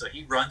thing, so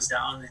he runs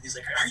down, and he's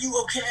like, "Are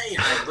you okay?" And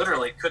I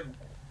literally couldn't.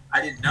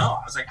 I didn't know.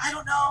 I was like, "I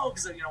don't know,"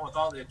 because with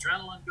all the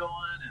adrenaline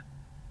going, and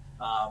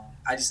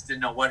I just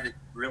didn't know what had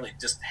really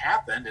just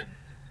happened. And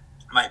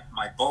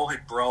my bow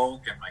had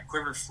broke, and my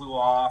quiver flew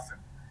off,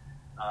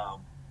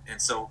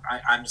 and so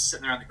I'm just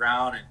sitting there on the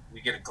ground, and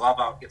we get a glove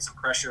out, get some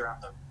pressure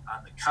on the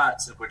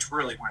cuts, which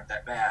really weren't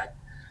that bad.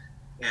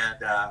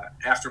 And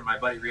after my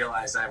buddy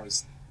realized I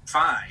was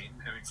fine,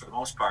 for the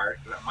most part,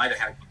 I might have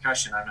had a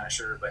concussion, I'm not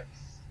sure, but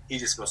he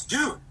just goes,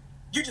 "Dude,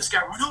 you just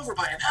got run over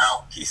by an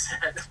elk," he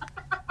said.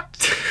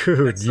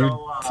 Dude,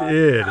 so, you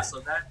did. Yeah,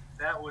 so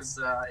that was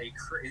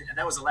and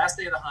that was the last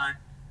day of the hunt,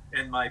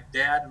 and my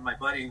dad and my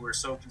buddy were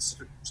so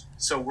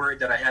worried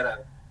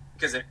that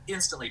because it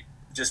instantly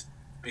just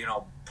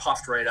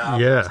puffed right up.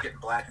 Yeah. It was getting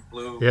black and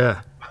blue.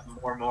 Yeah.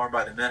 More and more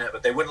by the minute,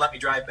 but they wouldn't let me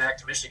drive back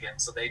to Michigan,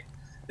 so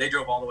they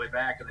drove all the way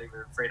back, and they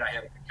were afraid I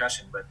had a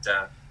concussion. But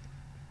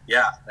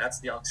yeah, that's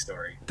the elk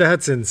story.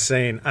 That's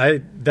insane.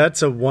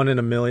 That's a 1 in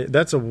a million.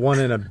 That's 1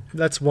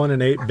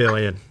 in 8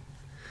 billion.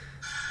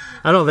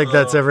 I don't think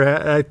that's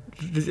ever.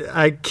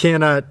 I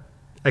cannot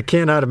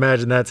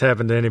imagine that's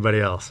happened to anybody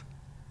else.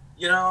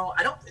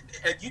 I don't.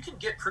 You can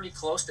get pretty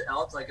close to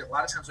elk. Like a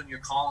lot of times when you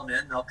call them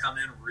in, they'll come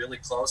in really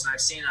close. And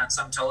I've seen on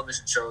some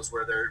television shows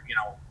where they're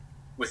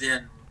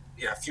within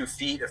a few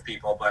feet of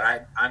people,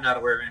 but I'm not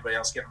aware of anybody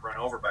else getting run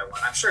over by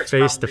one. I'm sure it's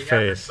face to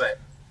face, but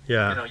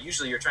Yeah.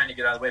 Usually you're trying to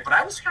get out of the way. But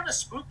I was kind of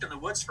spooked in the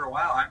woods for a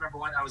while. I remember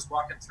when I was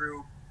walking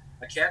through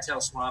a cattail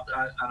swamp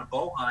on a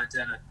bow hunt,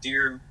 and a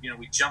deer,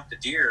 we jumped a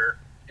deer,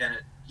 and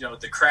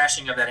the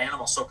crashing of that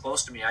animal so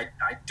close to me, I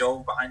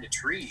dove behind a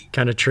tree.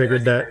 Kind of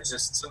triggered that.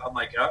 I'm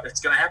like, oh, it's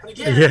going to happen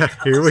again. Yeah,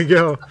 here we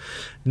go.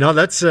 No,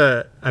 that's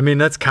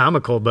that's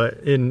comical, but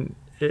in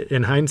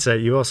hindsight,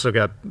 you also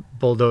got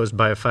bulldozed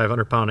by a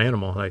 500-pound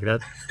animal like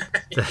that.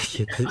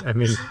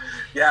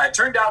 Yeah, it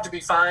turned out to be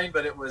fine,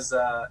 but it was,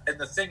 and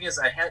the thing is,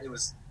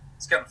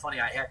 it's kind of funny.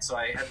 I had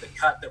the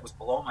cut that was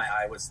below my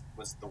eye was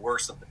the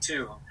worst of the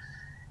two.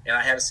 And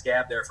I had a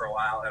scab there for a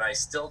while, and I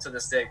still to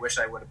this day wish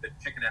I would have been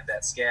picking at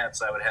that scab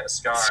so I would have had a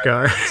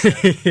scar.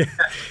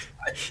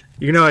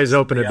 You can always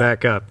open it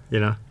back up,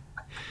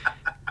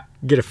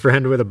 Get a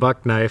friend with a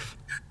buck knife,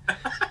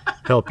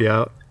 help you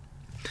out.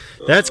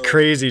 That's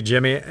crazy,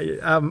 Jimmy.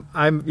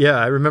 I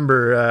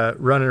remember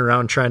running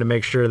around trying to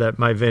make sure that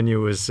my venue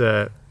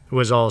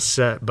was all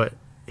set, but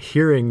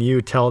hearing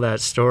you tell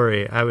that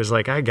story, I was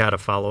like, I got to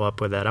follow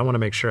up with that. I want to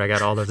make sure I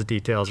got all those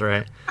details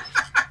right.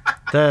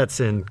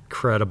 That's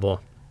incredible.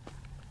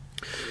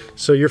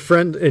 So your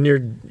friend and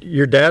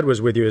your dad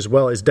was with you as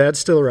well. Is Dad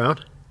still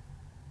around?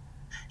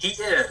 He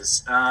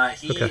is.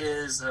 He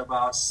is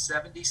about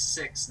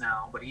 76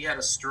 now, but he had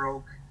a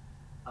stroke.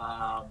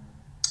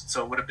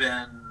 So it would have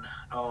been,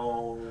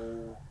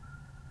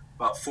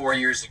 about 4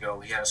 years ago.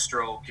 He had a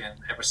stroke, and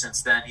ever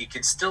since then, he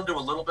can still do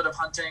a little bit of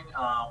hunting,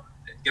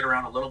 get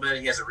around a little bit.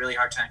 He has a really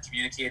hard time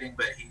communicating,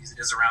 but he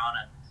is around.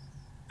 And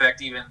in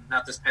fact, even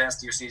not this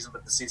past deer season,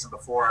 but the season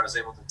before, I was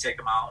able to take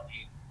him out.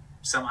 He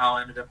somehow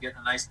ended up getting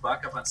a nice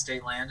buck up on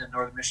state land in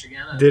northern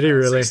Michigan. And, did he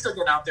really? So he's still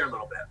getting out there a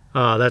little bit.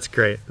 Oh, that's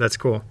great. That's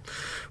cool.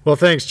 Well,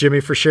 thanks,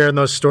 Jimmy, for sharing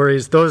those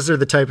stories. Those are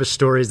the type of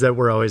stories that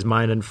we're always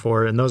mining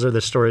for, and those are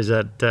the stories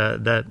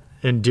that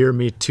endear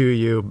me to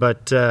you.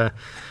 But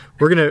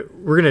we're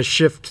gonna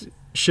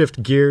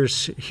shift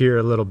gears here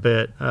a little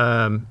bit.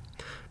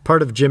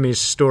 Part of Jimmy's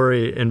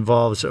story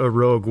involves a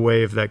rogue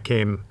wave that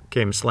came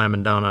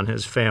slamming down on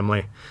his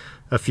family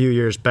a few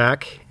years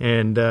back,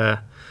 and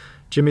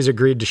Jimmy's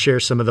agreed to share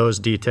some of those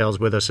details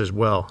with us as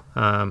well.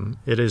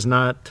 It's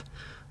not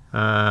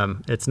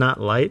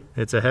light.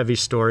 It's a heavy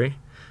story,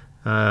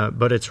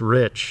 but it's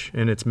rich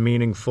and it's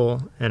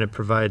meaningful, and it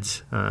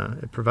provides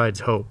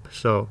hope.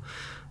 So,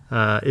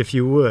 if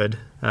you would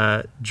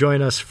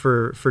join us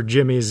for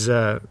Jimmy's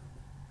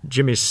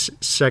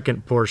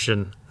second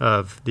portion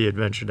of the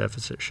Adventure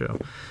Deficit Show.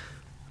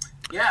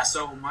 Yeah.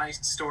 So my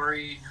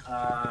story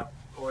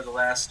over the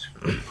last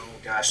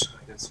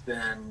it's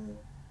been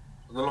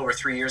a little over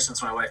 3 years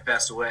since my wife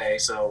passed away.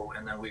 So,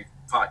 and then we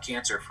fought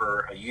cancer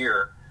for a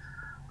year.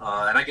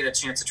 And I get a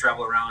chance to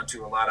travel around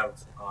to a lot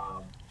of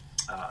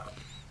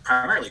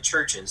primarily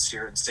churches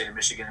here in the state of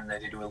Michigan, and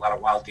they do a lot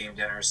of wild game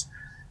dinners,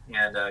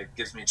 and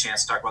gives me a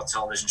chance to talk about the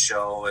television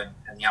show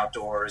and the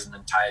outdoors, and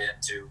then tie it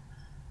into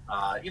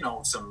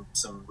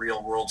some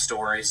real world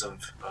stories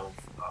of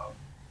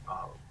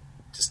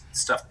just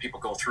stuff people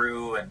go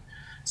through. And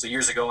so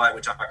years ago, I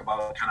would talk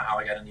about kind of how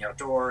I got in the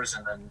outdoors,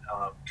 and then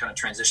kind of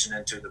transition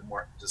into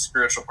the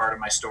spiritual part of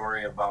my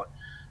story about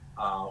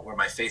where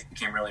my faith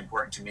became really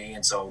important to me.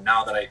 And so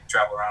now that I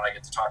travel around, I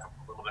get to talk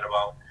a little bit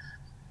about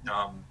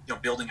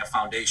building a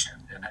foundation,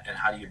 and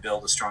how do you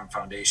build a strong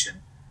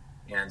foundation.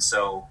 And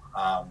so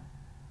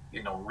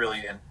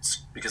really, and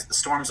because the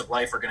storms of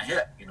life are going to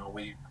hit.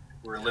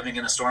 We're living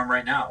in a storm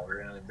right now.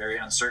 We're in a very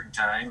uncertain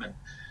time, and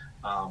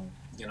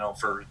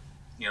for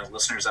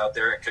listeners out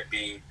there, it could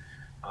be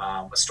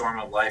a storm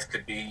of life.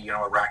 Could be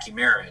a rocky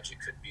marriage. It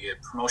could be a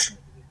promotion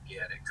that you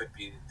didn't get. It could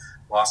be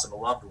loss of a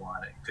loved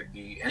one. It could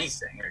be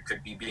anything. It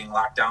could be being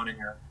locked down in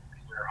your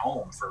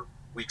home for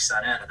weeks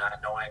on end and not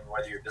knowing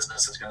whether your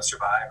business is going to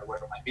survive or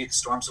whatever it might be. The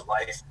storms of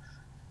life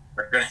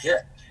are going to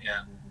hit,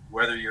 and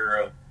whether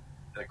you're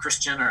a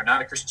Christian or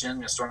not a Christian,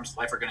 the storms of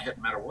life are going to hit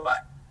no matter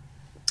what.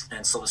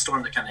 And so the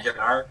storm that kind of hit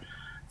our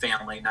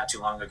family not too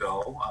long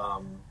ago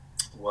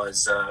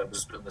was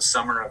in the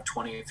summer of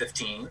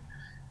 2015.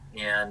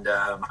 And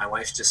my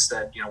wife just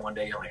said, one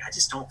day, I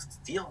just I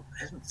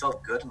haven't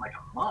felt good in like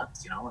a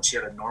month, and she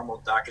had a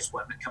normal doctor's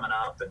appointment coming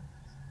up. And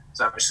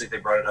so obviously they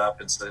brought it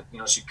up and said,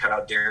 she cut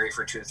out dairy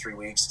for 2 to 3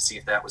 weeks to see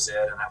if that was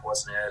it. And that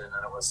wasn't it. And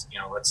then it was,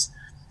 let's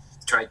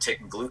try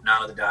taking gluten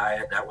out of the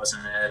diet. That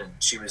wasn't it. And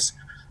she was,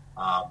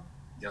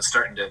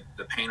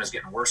 the pain was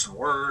getting worse and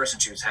worse,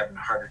 and she was having a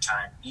harder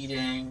time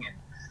eating, and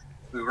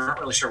we weren't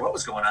really sure what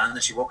was going on. And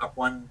then she woke up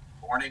one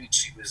morning and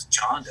she was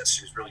jaundiced.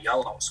 She was real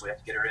yellow, so we had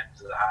to get her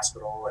into the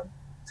hospital.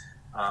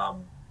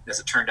 And as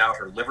it turned out,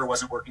 her liver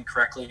wasn't working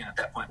correctly, and at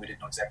that point we didn't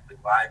know exactly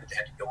why, but they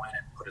had to go in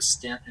and put a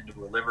stent into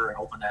her liver and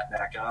open that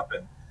back up.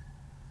 And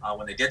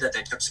when they did that,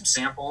 they took some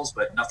samples,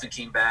 but nothing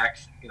came back.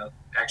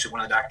 Actually,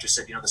 one of the doctors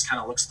said, this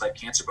kind of looks like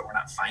cancer, but we're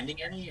not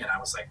finding any. And I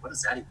was like, what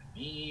does that even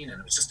mean? And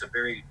it was just a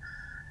very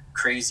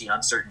crazy,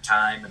 uncertain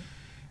time. And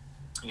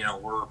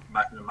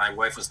my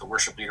wife was the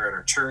worship leader at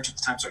our church at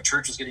the time, so our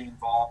church was getting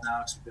involved now.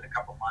 It's been a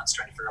couple of months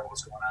trying to figure out what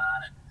was going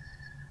on, and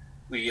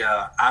we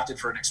opted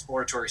for an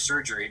exploratory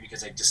surgery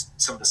because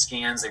some of the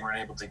scans, they weren't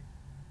able to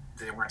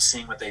they weren't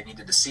seeing what they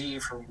needed to see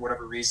for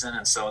whatever reason.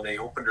 And so they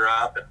opened her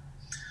up and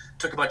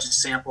took a bunch of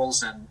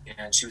samples, and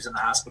she was in the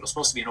hospital. It was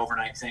supposed to be an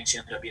overnight thing. She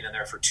ended up being in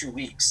there for 2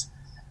 weeks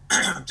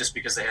just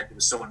because it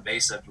was so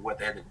invasive what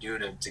they had to do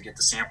to get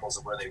the samples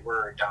of where they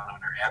were down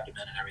on her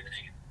abdomen and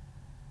everything.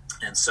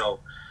 And so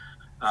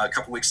a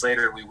couple weeks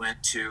later, we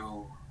went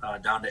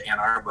down to Ann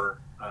Arbor,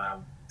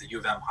 the U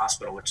of M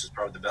hospital, which is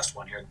probably the best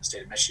one here in the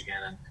state of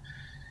Michigan.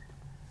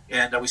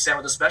 And we sat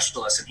with a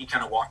specialist, and he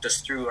kind of walked us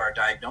through our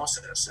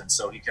diagnosis. And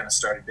so he kind of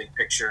started big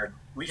picture. And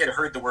we had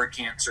heard the word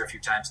cancer a few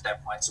times at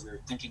that point, so we were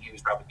thinking he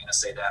was probably going to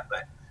say that.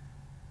 But,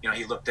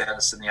 he looked at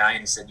us in the eye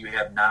and he said, "You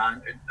have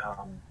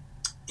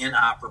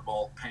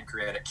inoperable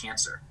pancreatic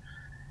cancer."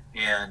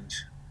 And,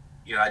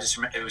 I just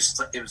remember it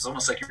was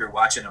almost like you were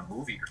watching a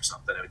movie or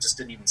something. It just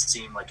didn't even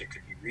seem like it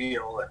could be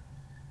real.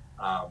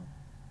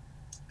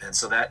 And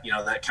so that,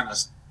 that kind of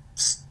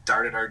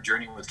started our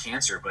journey with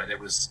cancer. But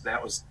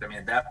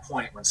at that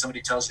point, when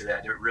somebody tells you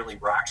that, it really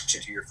rocks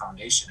you to your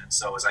foundation. And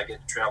so as I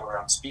get to travel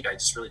around and speak, I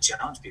just really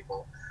challenge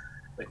people,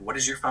 like, what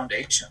is your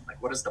foundation?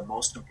 Like, what is the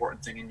most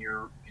important thing in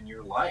your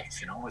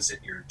life? Is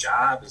it your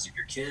job? Is it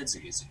your kids?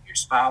 Is it your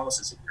spouse?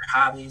 Is it your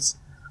hobbies?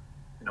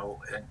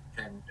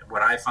 And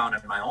what I found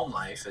in my own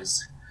life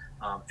is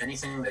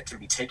anything that can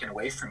be taken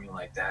away from you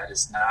like that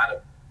is not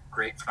a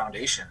great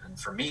foundation. And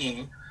for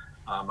me,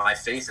 my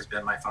faith has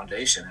been my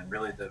foundation, and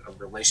really the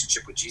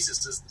relationship with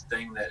Jesus is the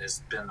thing that has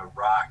been the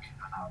rock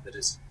that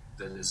has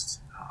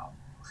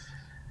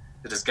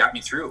got me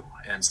through.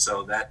 And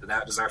so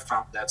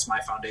that's my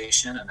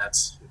foundation, and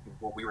that's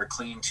what we were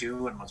clinging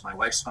to, and was my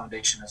wife's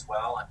foundation as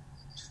well.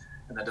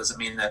 And that doesn't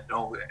mean that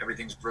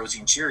everything's rosy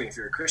and cheery if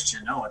you're a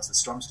Christian. No, it's the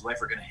storms of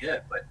life are going to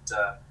hit, but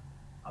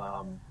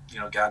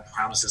God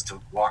promises to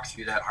walk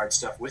through that hard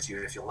stuff with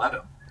you if you let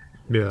Him.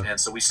 Yeah. And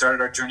so we started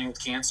our journey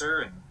with cancer,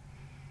 and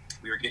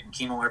we were getting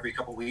chemo every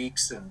couple of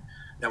weeks, and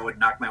that would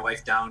knock my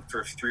wife down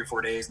for 3 or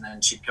 4 days, and then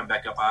she'd come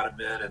back up out of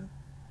it.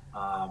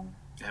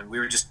 And we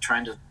were just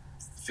trying to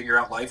figure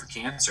out life with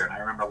cancer. And I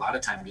remember a lot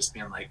of time just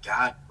being like,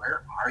 "God,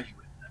 where are you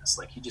in this?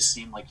 Like, you just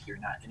seem like you're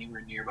not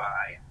anywhere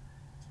nearby."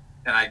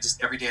 And I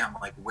just, every day I'm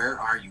like, "Where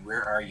are you?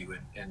 Where are you?"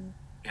 And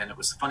it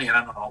was funny. I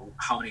don't know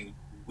how many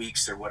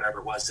weeks or whatever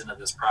it was into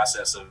this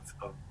process of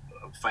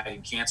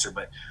fighting cancer,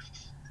 but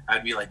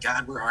I'd be like,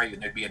 "God, where are you?"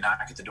 And there'd be a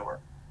knock at the door.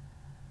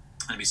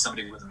 And it'd be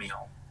somebody with a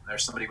meal, or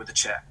somebody with a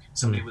check,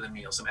 somebody with a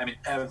meal. So,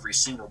 every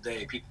single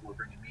day people were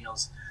bringing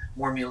meals,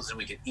 more meals than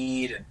we could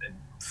eat, and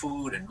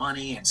food and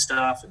money and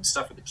stuff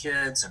for the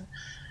kids. And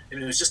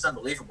it was just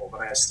unbelievable.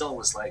 But I still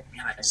was like,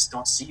 "Man, I just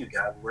don't see you,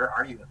 God. Where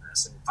are you in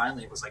this?" And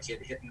finally it was like he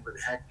had hit me over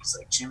the head. He's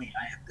like, "Jimmy,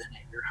 I have been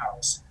at your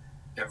house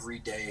every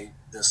day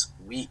this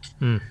week."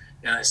 And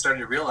I started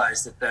to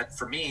realize that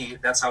for me,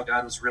 that's how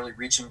God was really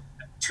reaching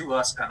to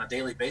us on a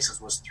daily basis,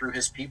 was through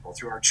His people,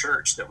 through our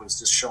church that was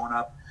just showing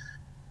up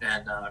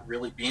and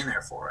really being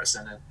there for us.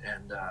 And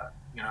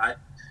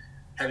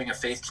having a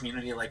faith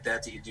community like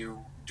that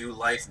you do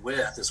life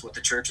with is what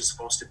the church is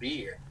supposed to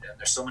be. And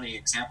there's so many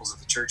examples of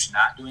the church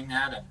not doing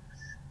that, and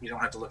you don't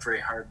have to look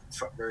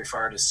very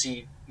far to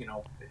see,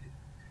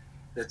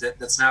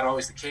 that's not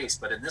always the case.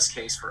 But in this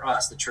case, for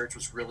us, the church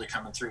was really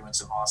coming through in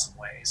some awesome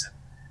ways,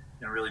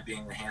 and really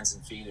being the hands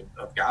and feet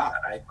of God,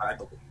 I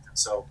believe. And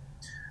so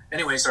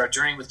anyways, our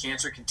journey with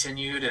cancer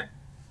continued, and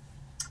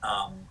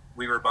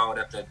we were about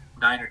at the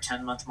 9 or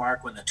 10 month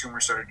mark when the tumor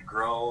started to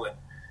grow, and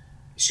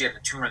she had a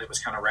tumor that was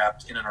kind of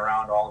wrapped in and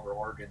around all of her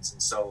organs.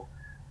 And so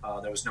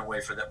there was no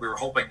way for that. We were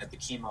hoping that the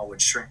chemo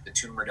would shrink the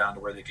tumor down to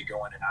where they could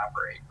go in and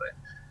operate, but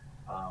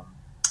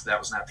that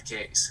was not the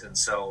case. And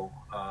so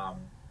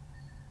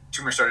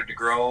tumor started to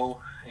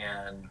grow,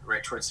 and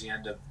right towards the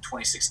end of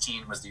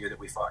 2016 was the year that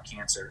we fought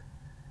cancer.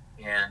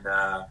 And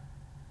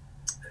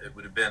it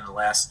would have been the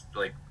last,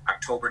 like,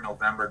 October,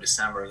 November,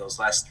 December, those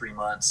last 3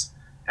 months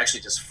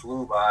actually just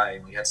flew by,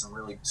 and we had some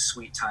really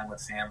sweet time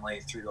with family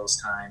through those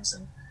times.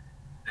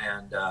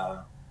 And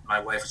my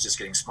wife was just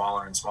getting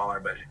smaller and smaller,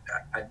 but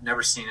I'd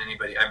never seen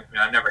anybody,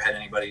 I've never had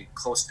anybody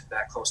close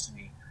to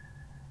me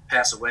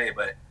pass away,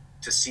 but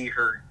to see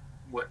her,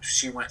 what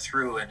she went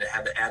through, and to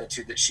have the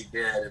attitude that she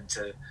did, and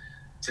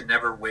to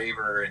never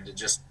waver, and to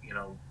just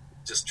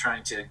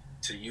trying to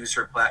use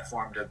her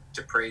platform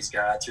to praise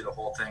God through the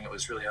whole thing, it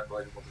was really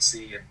unbelievable to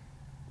see. And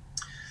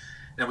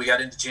then we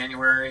got into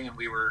January, and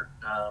we were,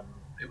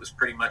 it was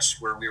pretty much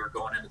where we were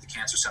going into the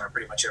cancer center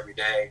pretty much every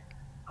day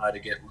to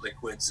get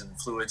liquids and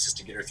fluids just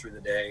to get her through the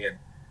day. And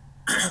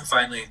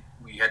finally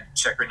we had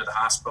to check her into the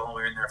hospital, and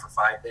we were in there for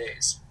 5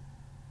 days.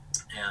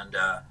 And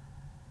I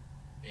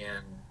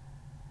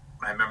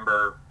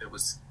remember it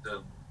would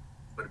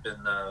have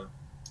been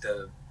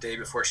the day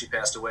before she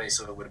passed away,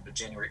 so it would have been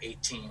January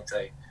 18th.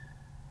 I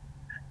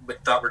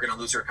thought we were going to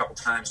lose her a couple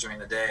times during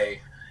the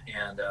day,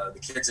 and the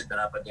kids had been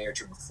up a day or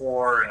two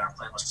before, and our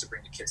plan was to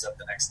bring the kids up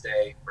the next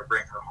day, or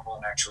bring her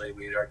home. Actually,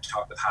 we had already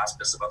talked with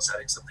hospice about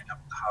setting something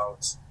up at the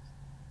house.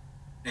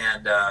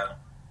 And I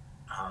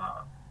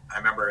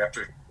remember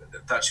after I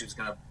thought she was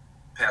going to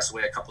pass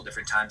away a couple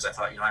different times, I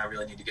thought, I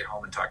really need to get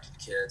home and talk to the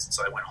kids. And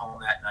so I went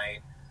home that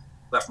night,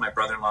 left my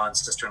brother-in-law and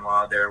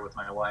sister-in-law there with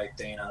my wife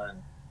Dana,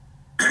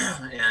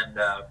 and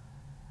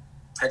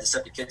had to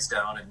set the kids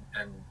down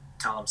and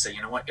tell them, say,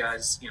 you know what,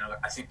 guys,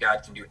 I think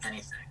God can do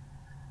anything,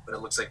 but it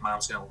looks like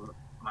mom's going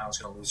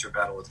to lose her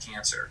battle with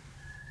cancer.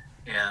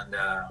 And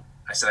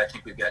I said, I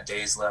think we've got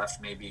days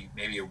left, maybe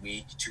a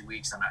week, 2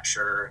 weeks, I'm not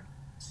sure.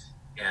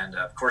 And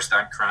of course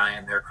I'm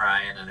crying, they're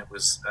crying, and that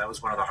was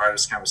one of the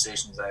hardest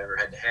conversations I ever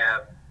had to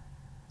have.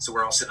 So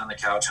we're all sitting on the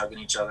couch hugging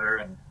each other,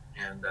 and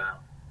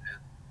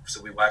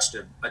so we watched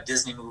a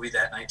Disney movie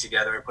that night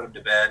together. I put him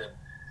to bed,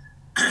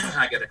 and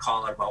I got a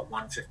call at about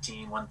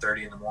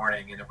 1:30 in the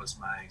morning, and it was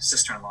my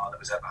sister-in-law that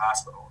was at the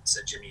hospital and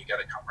said, Jimmy, you got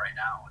to come right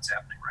now. What's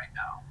happening right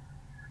now?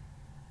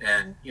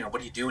 And,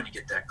 what do you do when you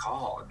get that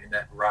call? I mean,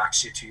 that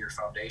rocks you to your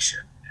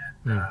foundation,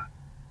 and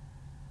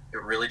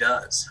it really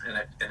does. And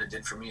it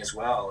did for me as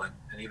well.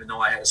 And even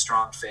though I had a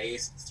strong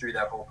faith through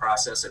that whole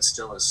process, it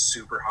still is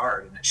super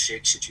hard, and it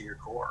shakes you to your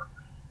core.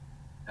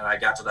 And I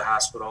got to the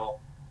hospital,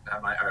 I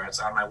was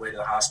on my way to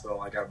the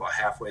hospital. I got about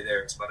halfway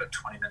there. It's about a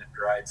 20-minute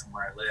drive from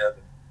where I live.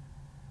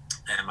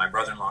 And my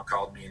brother-in-law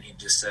called me, and he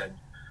just said,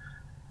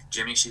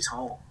 Jimmy, she's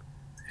home.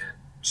 And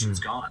she was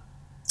gone.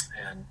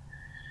 And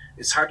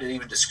it's hard to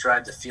even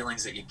describe the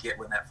feelings that you get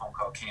when that phone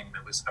call came.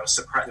 I was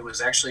surprised. It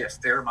was actually a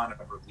fair amount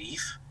of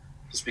relief,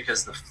 just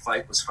because the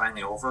fight was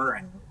finally over,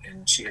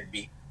 and she had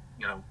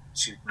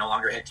she no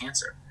longer had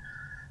cancer.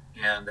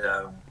 And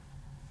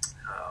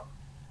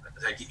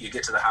you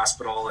get to the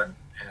hospital, and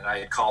I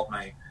had called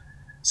my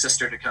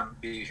sister to come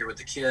be here with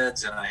the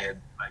kids, and I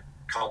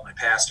called my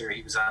pastor.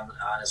 He was on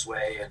his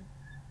way, and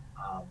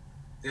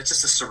it's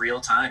just a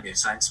surreal time. You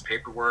signed some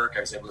paperwork. I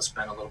was able to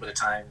spend a little bit of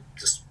time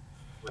just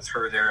with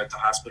her there at the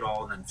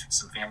hospital, and then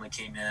some family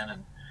came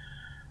in,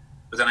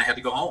 but then I had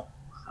to go home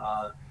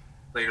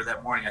later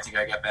that morning. I think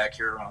I got back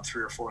here around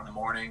 3 or 4 in the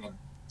morning, and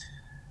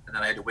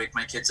then I had to wake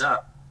my kids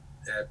up.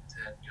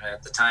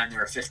 At the time they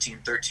were 15,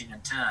 13,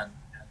 and 10, and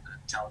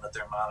tell them that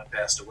their mom had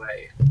passed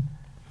away.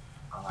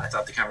 I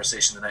thought the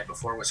conversation the night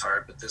before was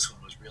hard, but this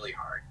one was really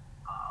hard.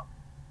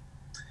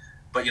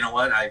 But you know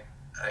what? I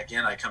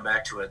come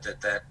back to it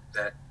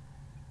that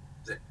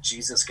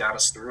Jesus got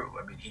us through.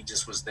 I mean, he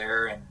just was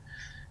there, and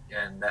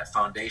that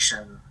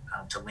foundation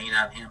to lean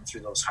on him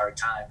through those hard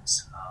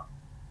times.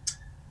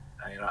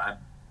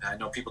 I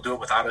know people do it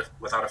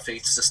without a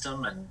faith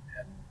system, and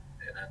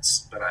I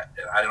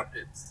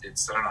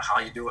don't know how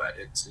you do it.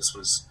 It just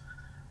was.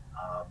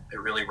 It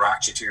really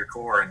rocked you to your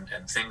core,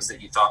 and things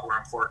that you thought were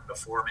important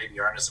before maybe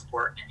aren't as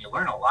important, and you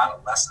learn a lot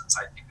of lessons,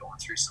 I think, going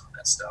through some of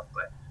that stuff.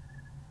 But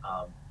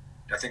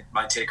I think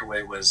my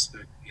takeaway was,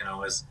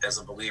 as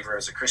a believer,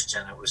 as a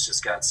Christian, it was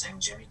just God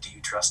saying, Jimmy, do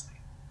you trust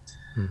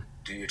me?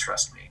 Do you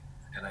trust me?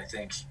 And I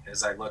think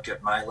as I look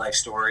at my life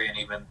story, and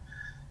even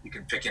you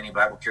can pick any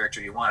Bible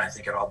character you want, I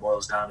think it all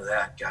boils down to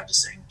that. God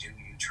just saying, do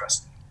you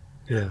trust me?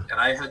 Yeah. And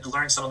I had to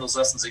learn some of those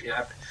lessons that you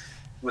have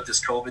with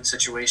this COVID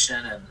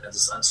situation, and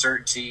this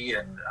uncertainty,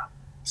 and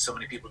so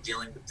many people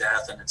dealing with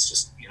death, and it's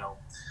just,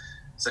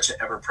 such an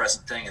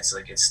ever-present thing. It's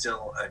like, it's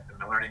still,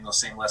 I'm learning those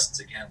same lessons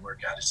again, where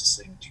God is just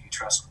saying, do you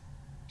trust me?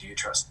 Do you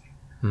trust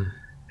me?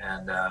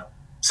 And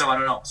so I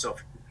don't know. So,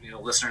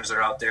 listeners that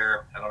are out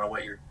there, I don't know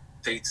what your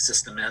faith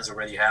system is, or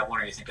whether you have one,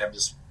 or you think I'm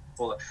just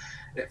full of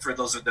it. For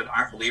those that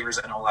aren't believers,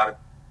 I know a lot of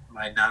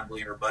my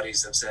non-believer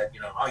buddies have said,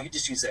 oh, you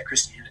just use that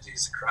Christianity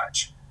as a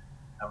crutch.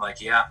 I'm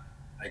like, yeah,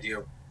 I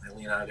do. I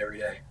lean on it every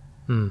day.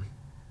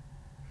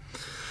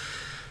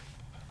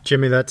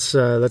 Jimmy, that's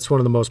one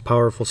of the most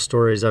powerful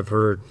stories I've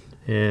heard,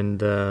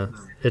 and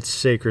it's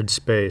sacred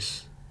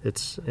space.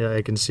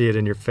 I can see it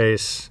in your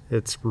face.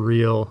 It's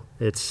real.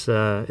 It's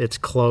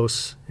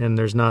close, and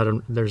there's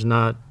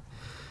not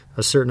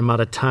a certain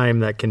amount of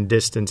time that can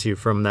distance you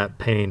from that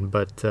pain.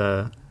 But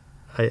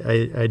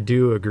I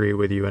do agree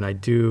with you, and I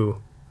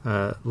do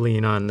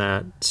lean on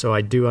that. So I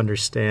do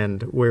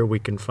understand where we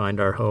can find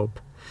our hope.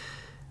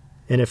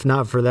 And if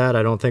not for that,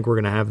 I don't think we're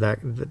going to have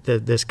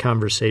this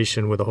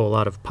conversation with a whole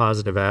lot of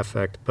positive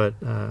affect. But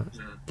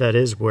that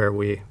is where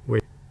we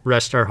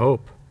rest our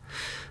hope.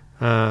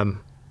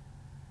 And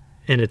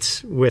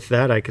it's with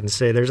that I can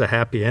say there's a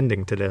happy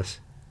ending to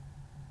this.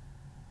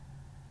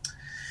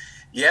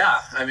 Yeah,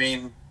 I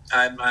mean,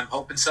 I'm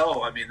hoping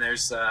so. I mean,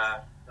 there's,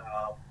 we're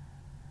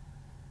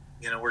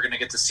going to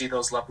get to see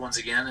those loved ones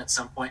again at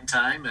some point in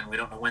time, and we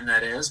don't know when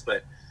that is,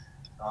 but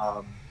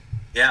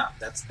yeah,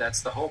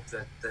 that's the hope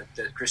that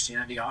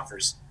Christianity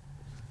offers.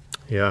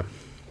 Yeah.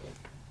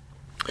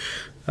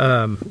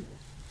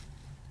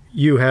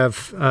 You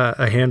have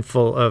a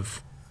handful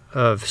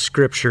of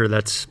scripture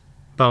that's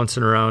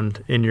bouncing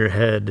around in your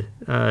head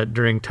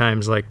during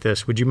times like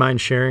this. Would you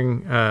mind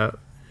sharing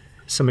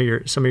some of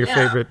your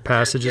favorite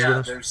passages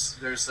with us?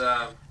 There's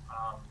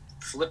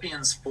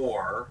Philippians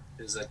 4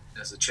 is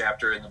a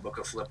chapter in the book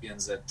of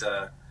Philippians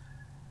that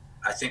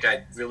I think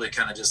I really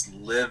kind of just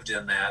lived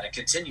in that and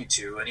continue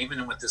to. And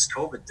even with this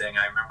COVID thing,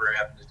 I remember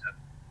having to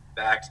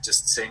back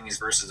just saying these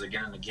verses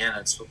again and again.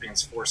 It's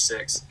Philippians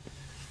 4:6. It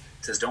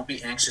says, "Don't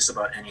be anxious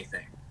about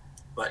anything,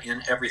 but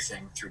in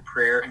everything, through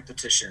prayer and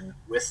petition,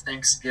 with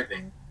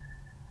thanksgiving,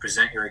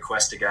 present your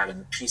request to God,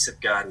 and the peace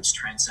of God, which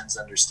transcends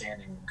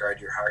understanding,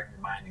 guard your heart and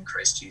your mind in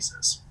Christ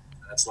Jesus.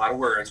 That's a lot of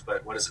words,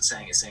 but what is it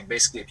saying? It's saying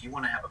basically, if you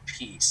want to have a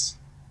peace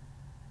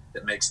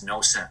that makes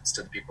no sense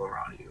to the people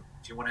around you,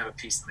 if you want to have a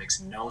peace that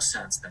makes no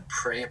sense, then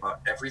pray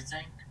about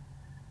everything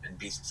and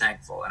be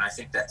thankful. And I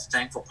think that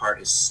thankful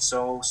part is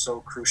so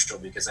crucial,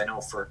 because I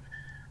know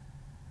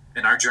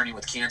in our journey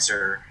with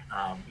cancer,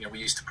 we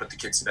used to put the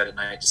kids to bed at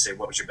night to say,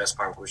 what was your best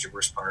part? What was your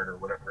worst part, or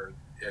whatever?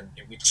 And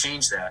we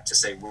changed that to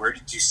say, where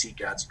did you see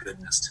God's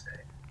goodness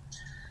today?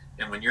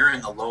 And when you're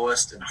in the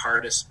lowest and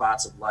hardest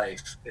spots of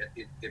life,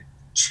 it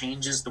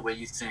changes the way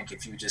you think.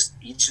 If you just,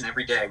 each and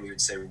every day, we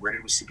would say, where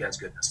did we see God's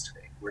goodness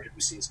today? Where did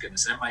we see his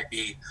goodness? And it might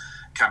be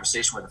a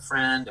conversation with a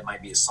friend. It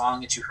might be a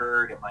song that you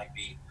heard. It might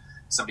be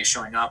somebody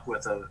showing up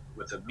with a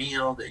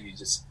meal that you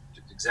just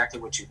did exactly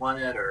what you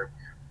wanted, or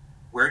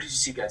where did you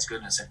see God's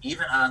goodness? And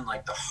even on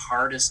like the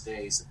hardest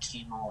days of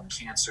chemo and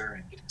cancer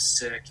and getting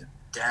sick and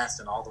death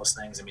and all those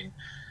things, I mean,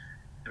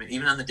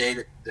 even on the day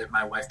that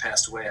my wife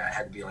passed away, I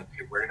had to be like,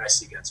 okay, where did I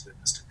see God's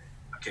goodness today?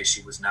 Okay,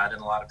 she was not in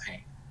a lot of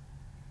pain.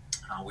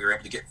 We were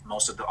able to get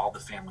most of all the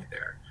family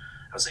there.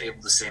 I was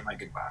able to say my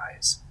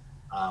goodbyes,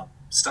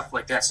 stuff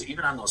like that. So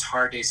even on those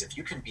hard days, if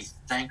you can be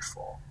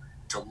thankful,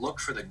 to look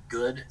for the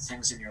good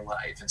things in your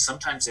life, and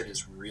sometimes it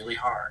is really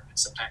hard, and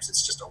sometimes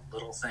it's just a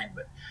little thing,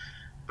 but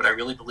I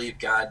really believe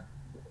God,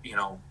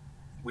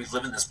 we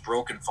live in this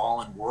broken,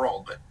 fallen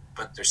world,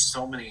 but there's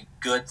so many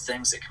good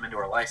things that come into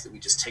our life that we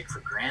just take for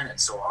granted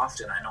so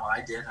often. I know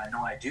I did, I know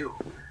I do.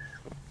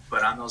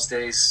 But on those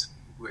days,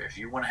 if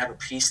you want to have a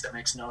peace that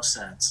makes no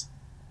sense,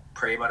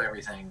 pray about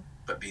everything,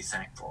 but be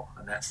thankful.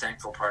 And that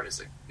thankful part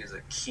is a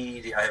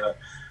key. I have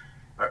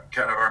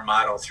kind of our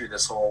motto through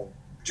this whole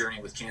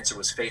journey with cancer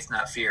was faith,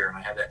 not fear. And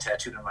I have that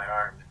tattooed on my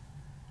arm.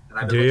 And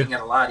I've been looking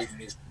at a lot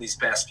even these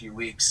past few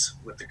weeks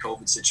with the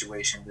COVID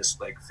situation, just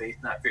like faith,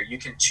 not fear. You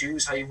can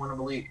choose how you want to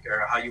believe,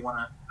 or how you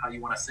want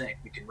to think.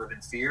 You can live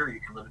in fear, or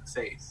you can live in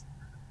faith.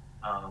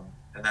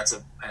 And that's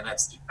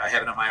I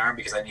have it on my arm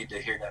because I need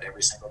to hear that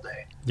every single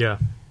day. Yeah.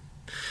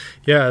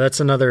 That's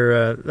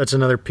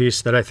another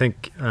piece that I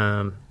think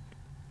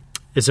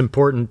is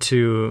important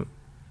to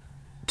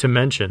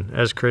mention.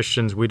 As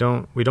Christians, we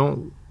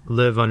don't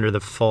live under the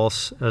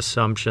false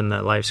assumption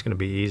that life's going to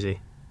be easy.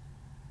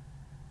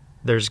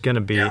 There's going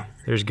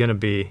to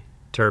be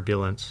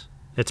turbulence.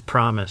 It's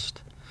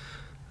promised.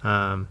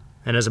 And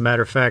as a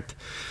matter of fact,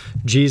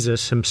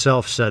 Jesus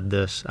himself said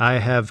this, I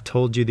have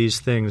told you these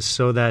things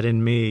so that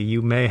in me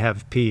you may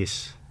have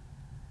peace.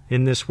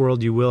 In this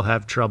world you will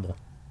have trouble,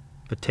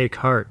 but take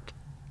heart.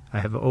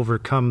 I have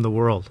overcome the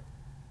world.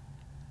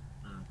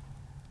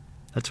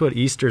 That's what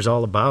Easter's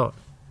all about.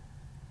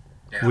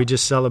 Yeah. We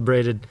just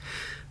celebrated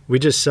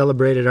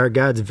our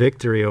God's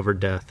victory over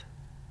death.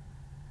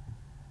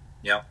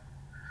 Yep.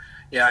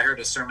 Yeah, I heard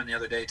a sermon the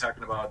other day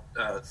talking about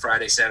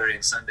Friday, Saturday,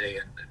 and Sunday,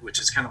 which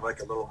is kind of like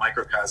a little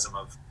microcosm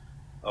of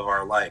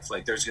our life.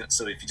 Like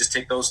so if you just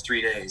take those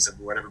 3 days of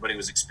what everybody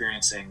was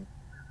experiencing,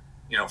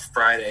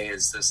 Friday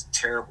is this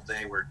terrible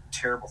day where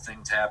terrible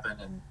things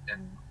happen,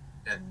 and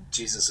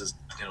Jesus is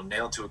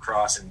nailed to a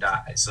cross and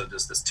dies. So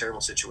just this terrible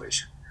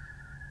situation.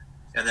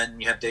 And then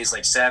you have days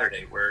like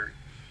Saturday where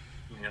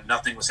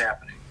nothing was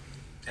happening,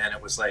 and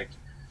it was like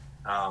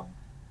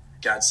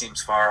God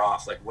seems far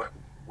off. Like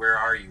where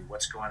are you?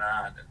 What's going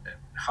on? And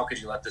how could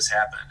you let this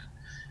happen?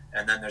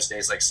 And then there's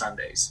days like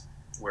Sundays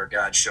where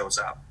God shows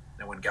up.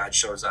 And when God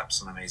shows up,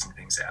 some amazing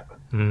things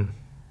happen.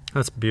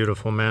 That's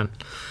beautiful, man.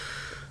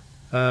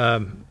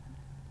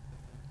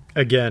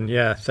 Again,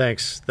 yeah,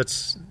 thanks.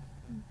 It's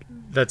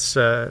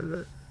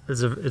a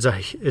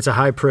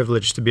high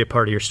privilege to be a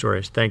part of your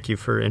stories. Thank you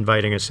for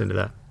inviting us into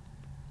that.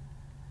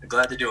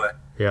 Glad to do it.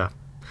 Yeah.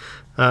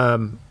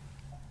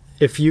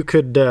 If you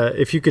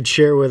could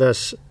share with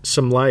us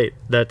some light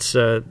that's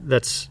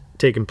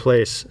taken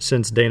place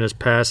since Dana's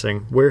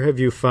passing, where have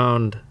you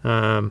found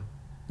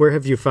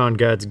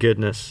God's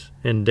goodness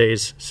in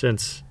days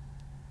since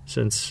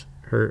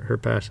her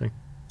passing?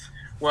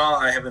 Well,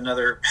 I have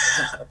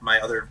my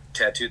other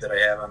tattoo that I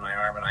have on my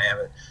arm, and I have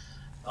it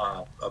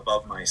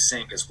above my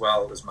sink as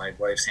well. It was my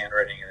wife's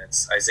handwriting, and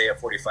it's Isaiah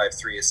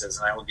 45:3. It says,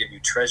 "And I will give you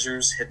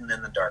treasures hidden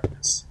in the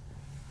darkness,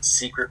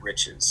 secret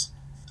riches.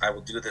 I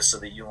will do this so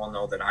that you will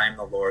know that I am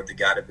the Lord, the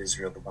God of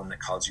Israel, the one that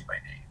calls you by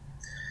name."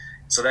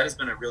 So that has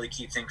been a really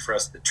key thing for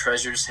us, the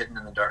treasures hidden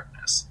in the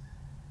darkness.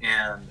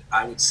 And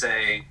I would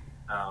say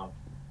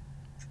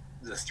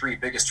the three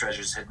biggest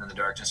treasures hidden in the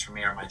darkness for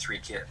me are my three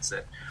kids.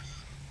 That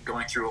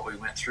going through what we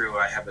went through,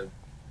 I have and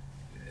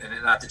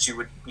not that you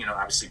would,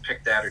 obviously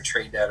pick that or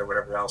trade that or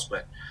whatever else,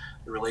 but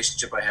the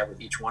relationship I have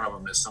with each one of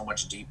them is so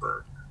much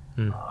deeper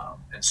and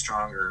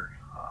stronger,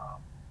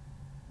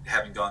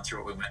 having gone through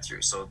what we went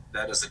through. So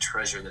that is a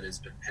treasure that has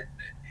been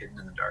hidden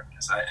in the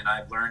darkness.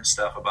 I've learned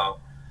stuff about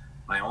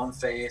my own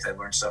faith. I've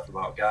learned stuff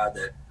about God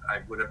that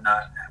I would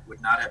not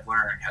have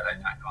learned had I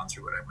not gone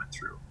through what I went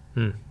through.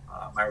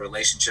 My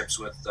relationships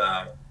with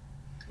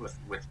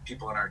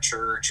people in our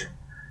church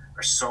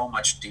are so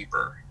much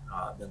deeper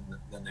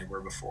than they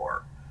were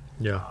before.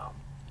 Yeah.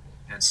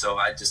 And so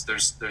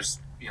there's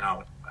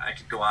I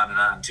could go on and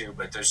on too,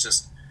 but there's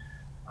just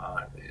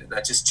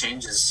that just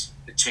changes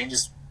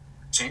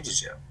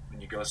you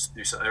when you go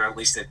through something, or at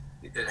least it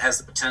has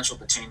the potential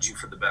to change you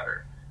for the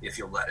better if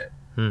you'll let it.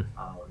 When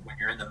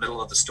you're in the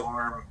middle of the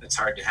storm, it's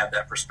hard to have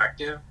that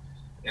perspective.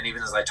 And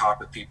even as I talk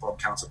with people and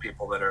counsel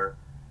people that are,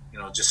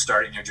 just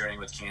starting their journey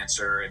with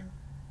cancer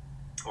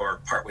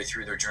or partway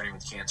through their journey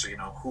with cancer,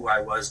 who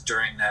I was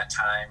during that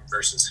time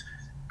versus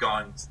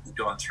going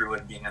through it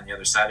and being on the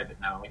other side of it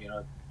now,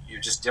 you're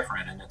just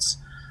different. And it's,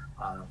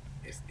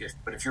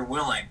 if you're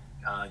willing,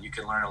 you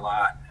can learn a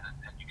lot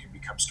and you can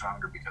become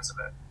stronger because of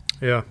it.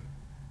 Yeah.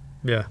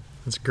 Yeah.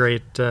 That's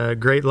great.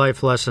 Great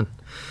life lesson.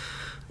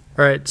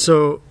 All right.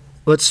 So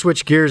let's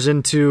switch gears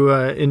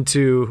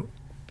into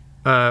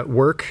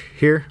work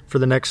here for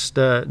the next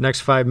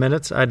 5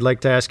 minutes. I'd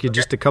like to ask you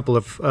just a couple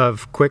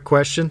of quick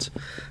questions,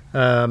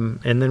 and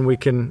then we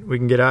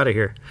can get out of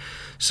here.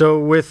 So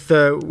with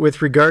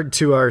regard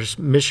to our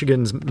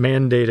Michigan's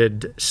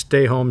mandated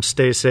stay home,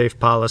 stay safe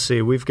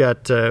policy, we've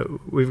got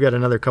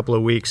another couple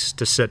of weeks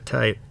to sit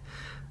tight.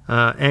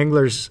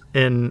 Anglers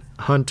and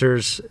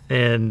hunters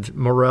and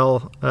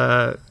morel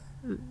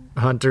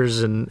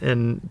hunters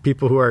and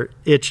people who are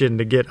itching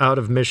to get out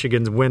of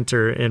Michigan's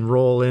winter and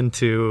roll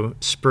into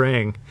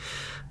spring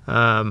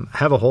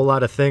have a whole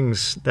lot of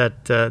things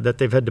that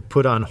they've had to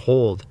put on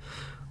hold.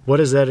 What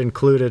has that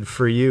included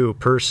for you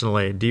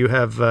personally? Do you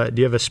have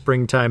a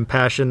springtime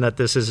passion that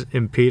this is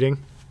impeding?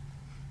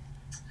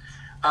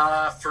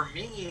 For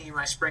me,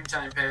 my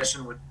springtime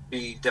passion would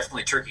be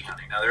definitely turkey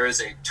hunting. Now, there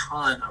is a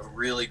ton of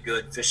really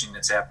good fishing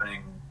that's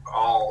happening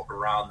all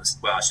around this.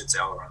 Well, I should say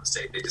all around the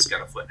state. They just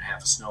got 1.5 feet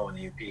of snow in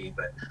the UP,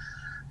 but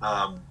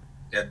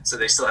and so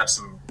they still have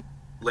some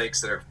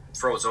lakes that are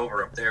froze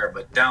over up there.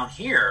 But down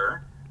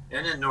here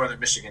and in northern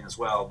Michigan as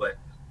well, but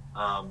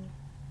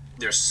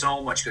there's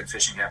so much good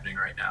fishing happening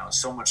right now.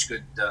 So much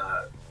good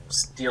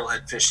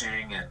steelhead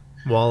fishing and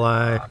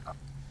walleye.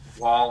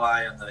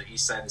 Walleye on the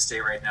east side of the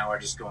state right now are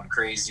just going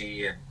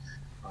crazy, and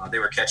they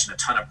were catching a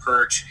ton of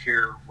perch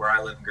here where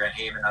I live in Grand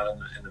Haven out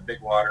in the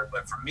big water.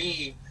 But for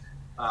me,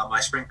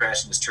 my spring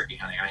passion is turkey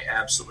hunting. I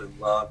absolutely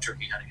love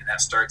turkey hunting, and that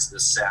starts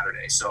this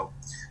Saturday. So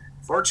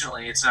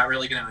fortunately, it's not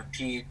really going to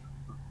impede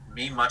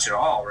me much at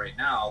all right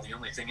now. The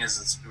only thing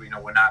is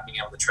we're not being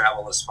able to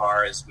travel as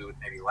far as we would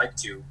maybe like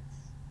to.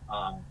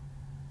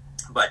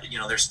 But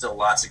there's still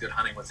lots of good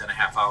hunting within a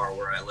half hour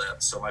where I live.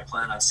 So my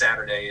plan on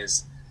Saturday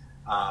is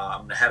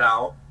I'm going to head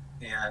out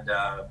and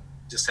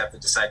just have to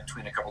decide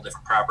between a couple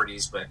different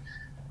properties. But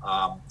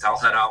I'll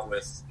head out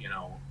with,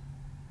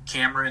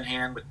 camera in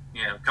hand with,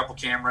 a couple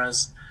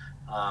cameras,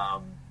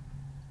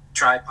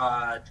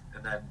 tripod,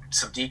 and then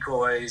some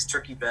decoys,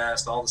 turkey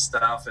vest, all the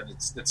stuff. And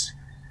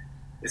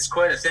it's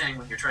quite a thing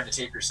when you're trying to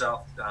take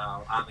yourself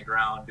on the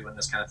ground doing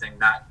this kind of thing,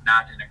 not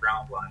in a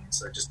ground blind.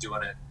 So just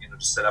doing it,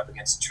 just set up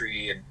against a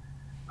tree, and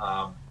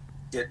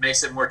it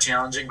makes it more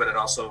challenging, but it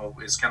also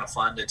is kind of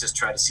fun to just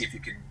try to see if you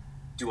can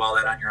do all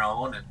that on your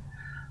own. And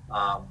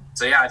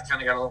so yeah, I've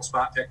kind of got a little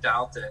spot picked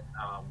out that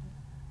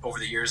over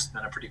the years has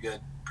been a pretty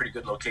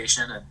good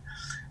location. And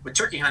with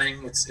turkey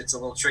hunting, it's a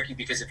little tricky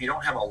because if you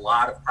don't have a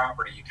lot of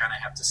property, you kind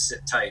of have to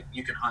sit tight.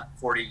 You can hunt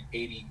 40,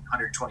 80,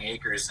 120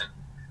 acres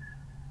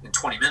in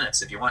 20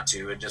 minutes if you want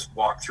to, and just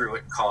walk through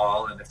it and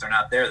call. And if they're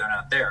not there, they're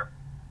not there.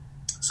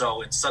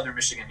 So in southern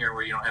Michigan here,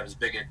 where you don't have as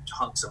big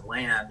hunks of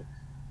land,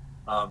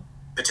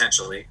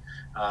 potentially,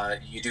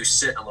 you do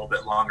sit a little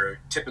bit longer.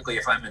 Typically,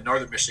 if I'm in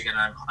northern Michigan and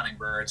I'm hunting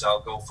birds,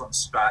 I'll go from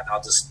spot.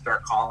 I'll just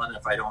start calling.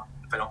 If I don't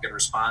get a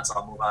response,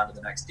 I'll move on to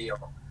the next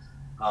deal.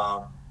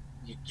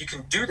 You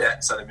can do that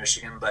in southern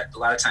Michigan, but a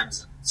lot of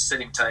times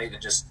sitting tight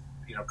and just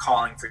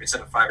calling for instead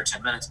of 5 or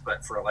 10 minutes,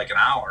 but for like an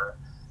hour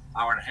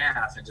and a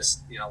half, and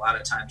just a lot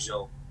of times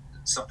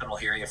something will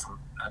hear you from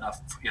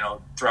enough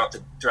throughout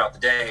the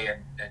day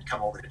and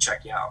come over to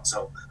check you out.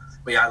 So,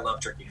 but yeah, I love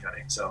turkey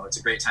hunting, so it's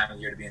a great time of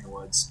the year to be in the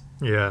woods.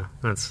 Yeah,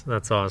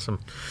 that's awesome.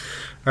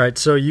 All right,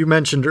 so you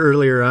mentioned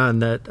earlier on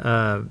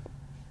that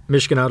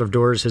Michigan Out of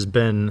Doors has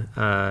been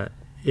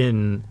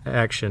in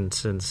action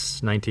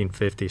since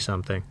 1950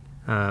 something,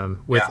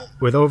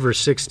 with over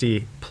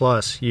 60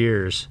 plus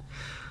years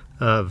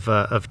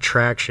of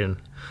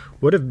traction.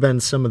 What have been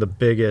some of the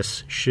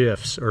biggest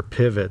shifts or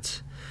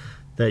pivots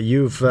that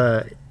you've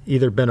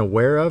either been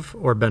aware of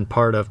or been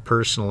part of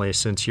personally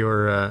since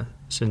your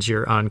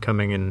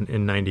oncoming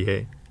in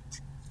 '98?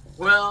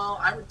 Well,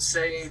 I would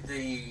say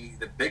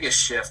the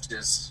biggest shift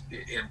is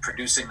in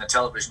producing the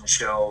television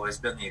show has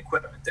been the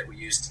equipment that we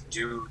used to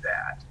do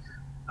that.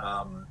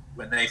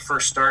 When they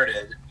first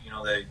started,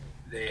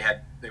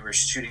 they were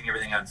shooting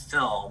everything on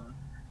film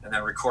and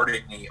then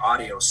recording the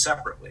audio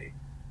separately.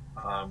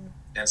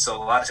 And so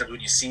a lot of times when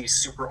you see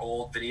super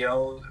old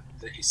video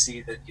that you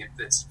see that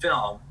it's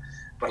film,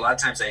 but a lot of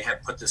times they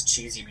have put this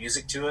cheesy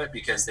music to it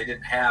because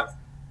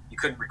you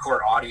couldn't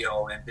record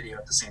audio and video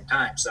at the same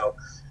time. So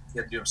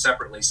you had to do them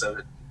separately. So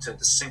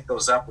to sync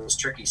those up was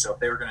tricky. So if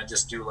they were going to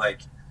just do the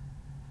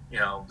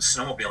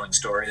snowmobiling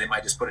story, they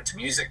might just put it to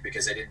music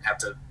because they didn't have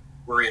to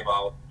worry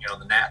about,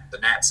 the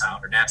nat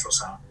sound or natural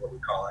sound, what we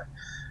call it.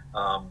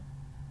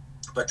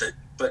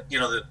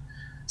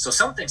 So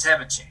some things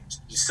haven't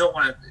changed. You still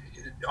want to.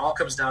 It all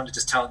comes down to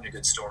just telling a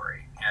good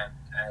story,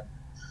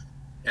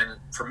 and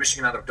for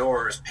Michigan Out of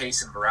Doors,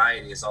 pace and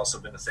variety has also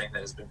been a thing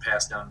that has been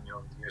passed down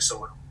over the years.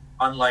 So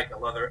unlike a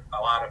lot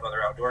of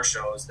other outdoor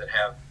shows that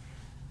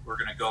we're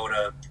going to go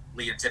to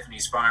Lee and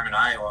Tiffany's farm in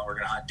Iowa and we're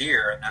going to hunt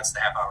deer, and that's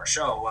the half-hour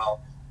show.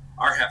 Well,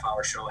 our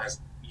half-hour show has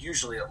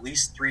usually at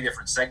least 3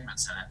 different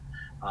segments in it,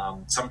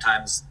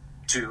 sometimes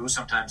 2,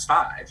 sometimes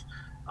 5.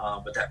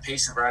 But that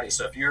pace and variety.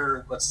 So if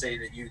let's say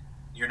that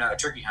you're not a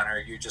turkey hunter,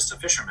 you're just a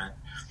fisherman,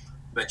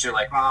 but you're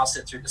like, well, I'll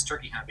sit through this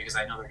turkey hunt because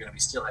I know they're going to be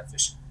steelhead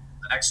fishing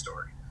the next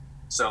story.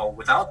 So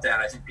without that,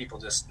 I think people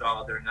just,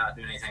 they're not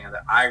doing anything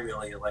that I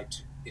really like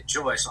to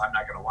enjoy, so I'm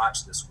not going to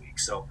watch this week.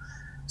 So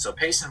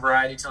pace and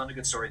variety, telling a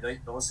good story,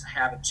 those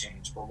haven't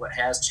changed. But what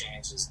has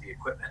changed is the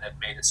equipment had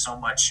made it so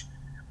much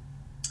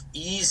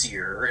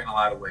easier in a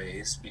lot of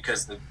ways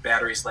because the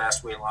batteries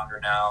last way longer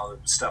now,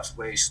 the stuff's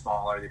way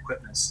smaller, the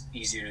equipment's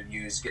easier to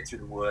use, get through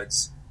the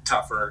woods,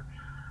 tougher.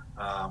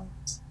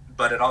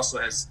 But it also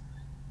has,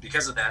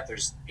 because of that,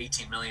 there's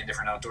 18 million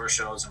different outdoor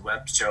shows and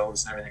web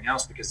shows and everything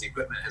else because the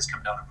equipment has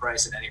come down in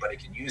price and anybody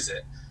can use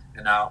it.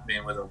 And now,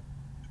 with a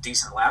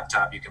decent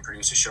laptop, you can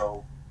produce a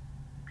show,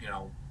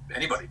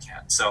 anybody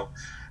can. So,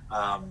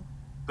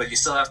 but you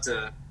still have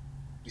to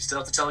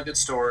tell a good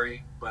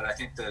story. But I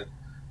think the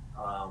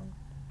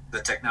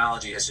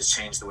technology has just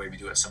changed the way we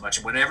do it so much.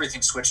 And when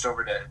everything switched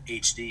over to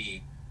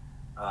HD,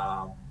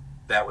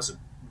 that was a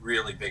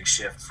really big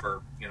shift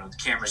for the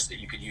cameras that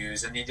you could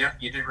use. And you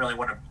didn't really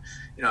want to,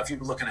 if you're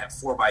looking at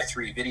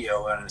 4:3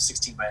 video on a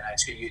 16:9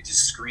 screen, it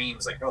just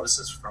screams like, oh, this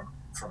is from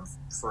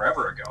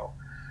forever ago.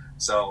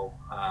 So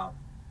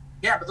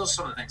but those are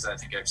some of the things that I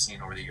think I've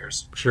seen over the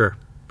years. Sure.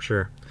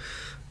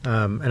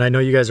 And I know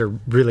you guys are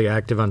really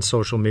active on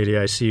social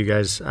media. I see you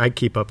guys, I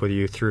keep up with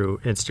you through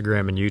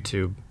Instagram and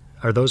YouTube.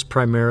 Are those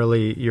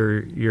primarily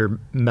your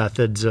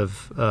methods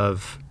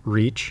of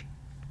reach?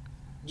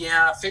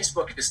 Yeah,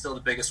 Facebook is still the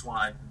biggest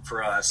one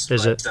for us.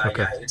 Is it?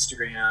 Okay. Yeah,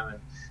 Instagram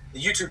and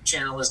the YouTube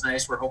channel is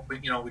nice. We're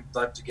hoping, we'd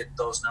love to get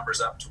those numbers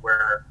up to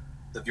where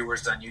the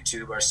viewers on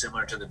YouTube are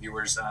similar to the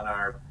viewers on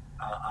our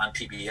on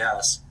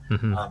PBS.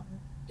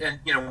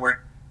 Mm-hmm. We're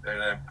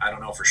I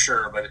don't know for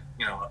sure, but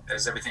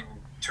as everything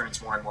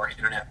turns more and more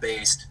internet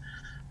based,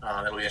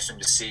 it'll be interesting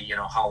to see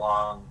how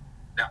long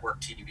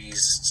network TVs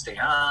stay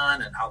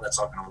on and how that's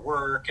all going to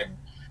work, and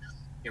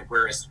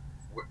where is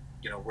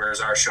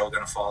our show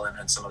going to fall in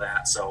and some of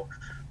that. So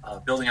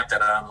building up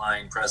that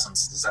online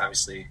presence is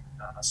obviously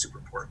super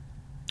important.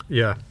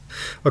 Yeah.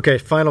 Okay.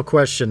 Final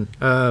question.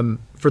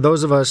 For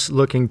those of us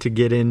looking to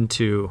get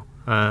into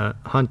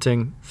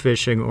hunting,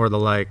 fishing, or the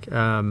like,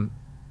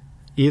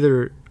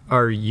 either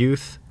our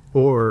youth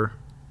or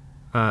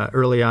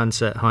early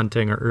onset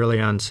hunting or early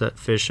onset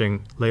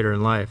fishing later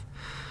in life,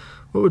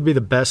 what would be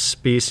the best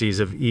species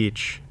of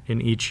each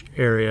in each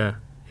area,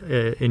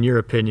 in your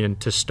opinion,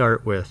 to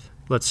start with?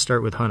 Let's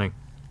start with hunting.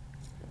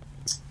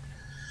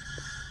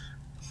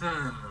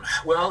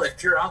 Well,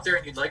 if you're out there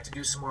and you'd like to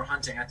do some more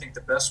hunting, I think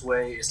the best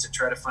way is to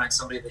try to find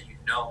somebody that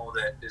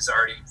that is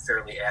already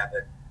fairly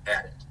avid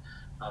at it.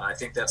 I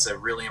think that's a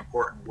really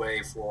important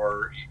way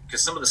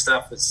because some of the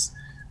stuff is,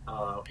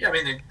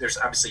 there's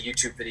obviously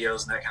YouTube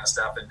videos and that kind of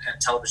stuff, and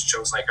television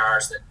shows like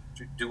ours that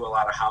do a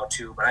lot of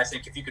how-to. But I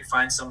think if you could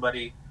find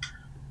somebody,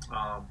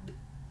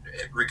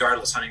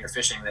 regardless hunting or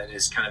fishing, that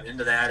is kind of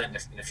into that, and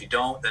if you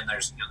don't, then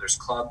there's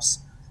clubs.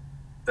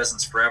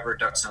 Pheasants Forever,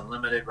 Ducks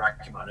Unlimited,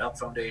 Rocky Mountain Elk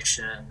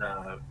Foundation,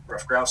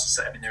 Rough Grouse.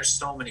 There's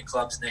so many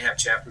clubs, and they have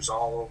chapters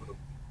all over the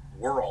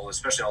world,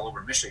 especially all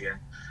over Michigan.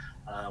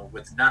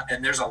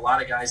 And there's a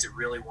lot of guys that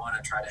really want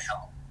to try to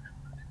help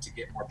to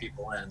get more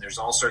people in. There's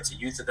all sorts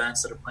of youth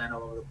events that are planned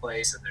all over the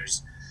place, and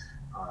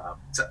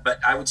but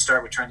I would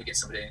start with trying to get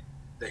somebody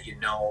that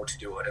to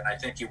do it. And I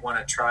think you want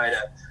to try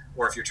to,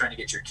 or if you're trying to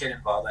get your kid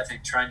involved, I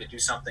think trying to do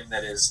something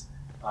that is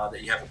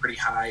that you have a pretty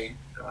high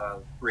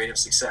rate of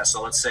success.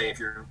 So let's say if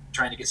you're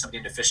trying to get somebody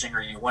into fishing,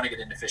 or you want to get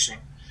into fishing,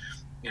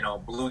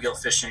 bluegill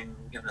fishing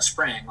in the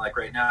spring, like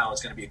right now,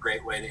 is going to be a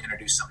great way to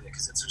introduce somebody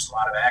because there's a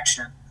lot of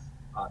action.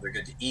 They're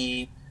good to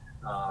eat.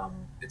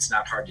 It's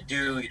not hard to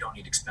do. You don't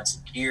need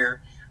expensive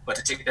gear. But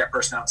to take that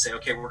person out and say,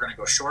 okay, we're going to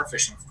go shore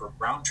fishing for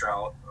brown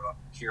trout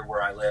here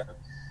where I live,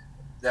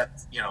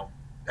 that's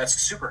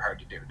super hard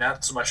to do.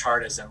 Not so much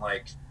hard as in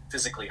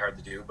physically hard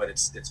to do, but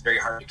it's very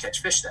hard to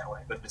catch fish that way.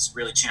 But it's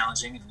really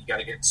challenging, and you got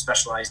to get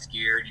specialized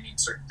gear, and you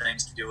need certain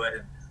things to do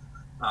it.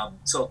 And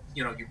so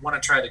you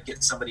want to try to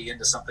get somebody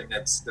into something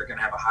they're going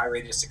to have a high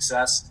rate of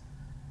success.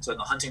 So in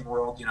the hunting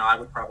world, I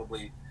would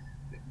probably,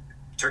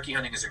 turkey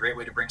hunting is a great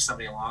way to bring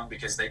somebody along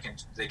because they can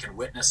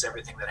witness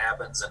everything that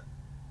happens, and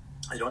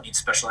they don't need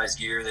specialized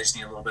gear. They just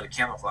need a little bit of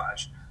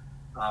camouflage.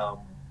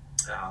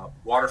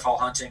 Waterfowl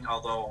hunting,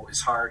 although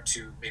is hard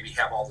to maybe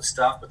have all the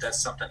stuff, but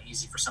that's something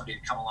easy for somebody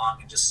to come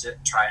along and just sit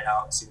and try it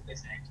out and see what they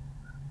think.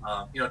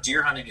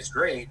 Deer hunting is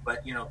great,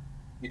 but you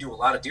do a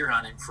lot of deer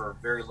hunting for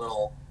very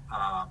little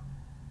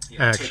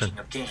taking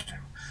of game.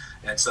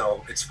 And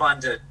so it's fun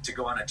to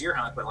go on a deer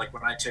hunt, but like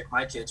when I took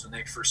my kids when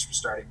they first were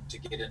starting to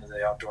get into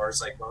the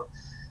outdoors, like, well,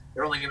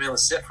 they're only gonna be able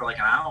to sit for like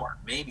an hour,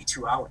 maybe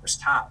 2 hours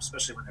tops,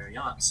 especially when they're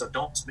young. So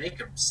don't make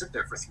them sit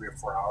there for 3 or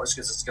 4 hours,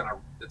 because it's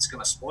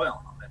gonna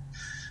spoil them. And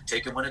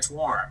take them when it's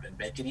warm and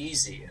make it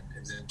easy,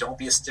 and don't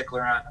be a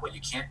stickler on, well, you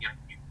can't,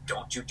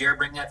 don't you dare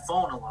bring that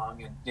phone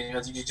along, and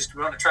you just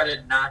want to try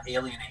to not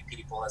alienate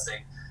people as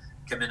they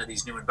come into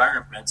these new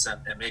environments,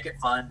 and make it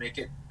fun, make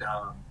it.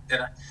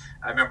 And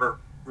I remember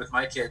with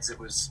my kids, there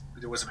was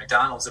a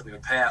McDonald's that we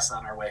would pass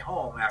on our way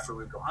home after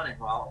we would go hunting.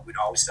 Well, we'd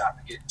always stop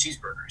and get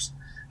cheeseburgers,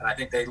 and I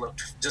think they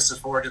looked just as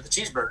forward to the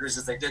cheeseburgers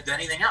as they did to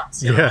anything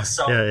else. Yeah.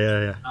 So,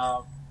 yeah.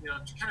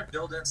 To kind of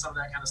build in some of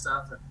that kind of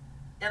stuff,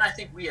 and I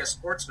think we as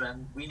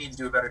sportsmen, we need to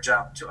do a better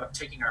job of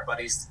taking our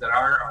buddies that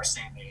are our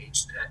same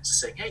age and just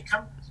saying, hey,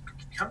 come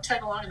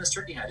tag along in this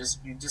turkey hunt,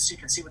 just so you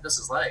can see what this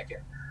is like.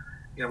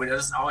 And it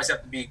doesn't always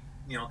have to be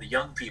the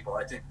young people.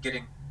 I think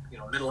getting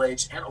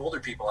middle-aged and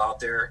older people out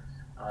there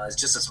is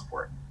just as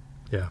important.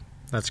 Yeah,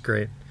 that's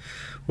great.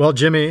 Well,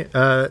 Jimmy,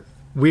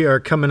 we are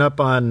coming up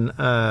on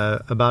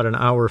about an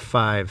hour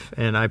 5,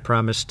 and I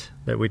promised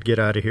that we'd get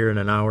out of here in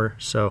an hour.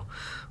 So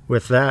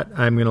with that,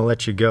 I'm going to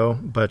let you go.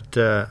 But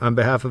on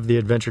behalf of the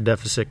Adventure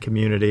Deficit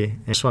community,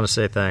 I just want to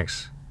say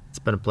thanks. It's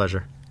been a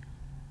pleasure.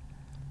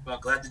 Well,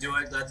 glad to do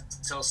it. Glad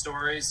to tell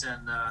stories,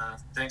 and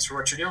thanks for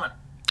what you're doing.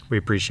 We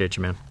appreciate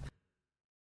you, man.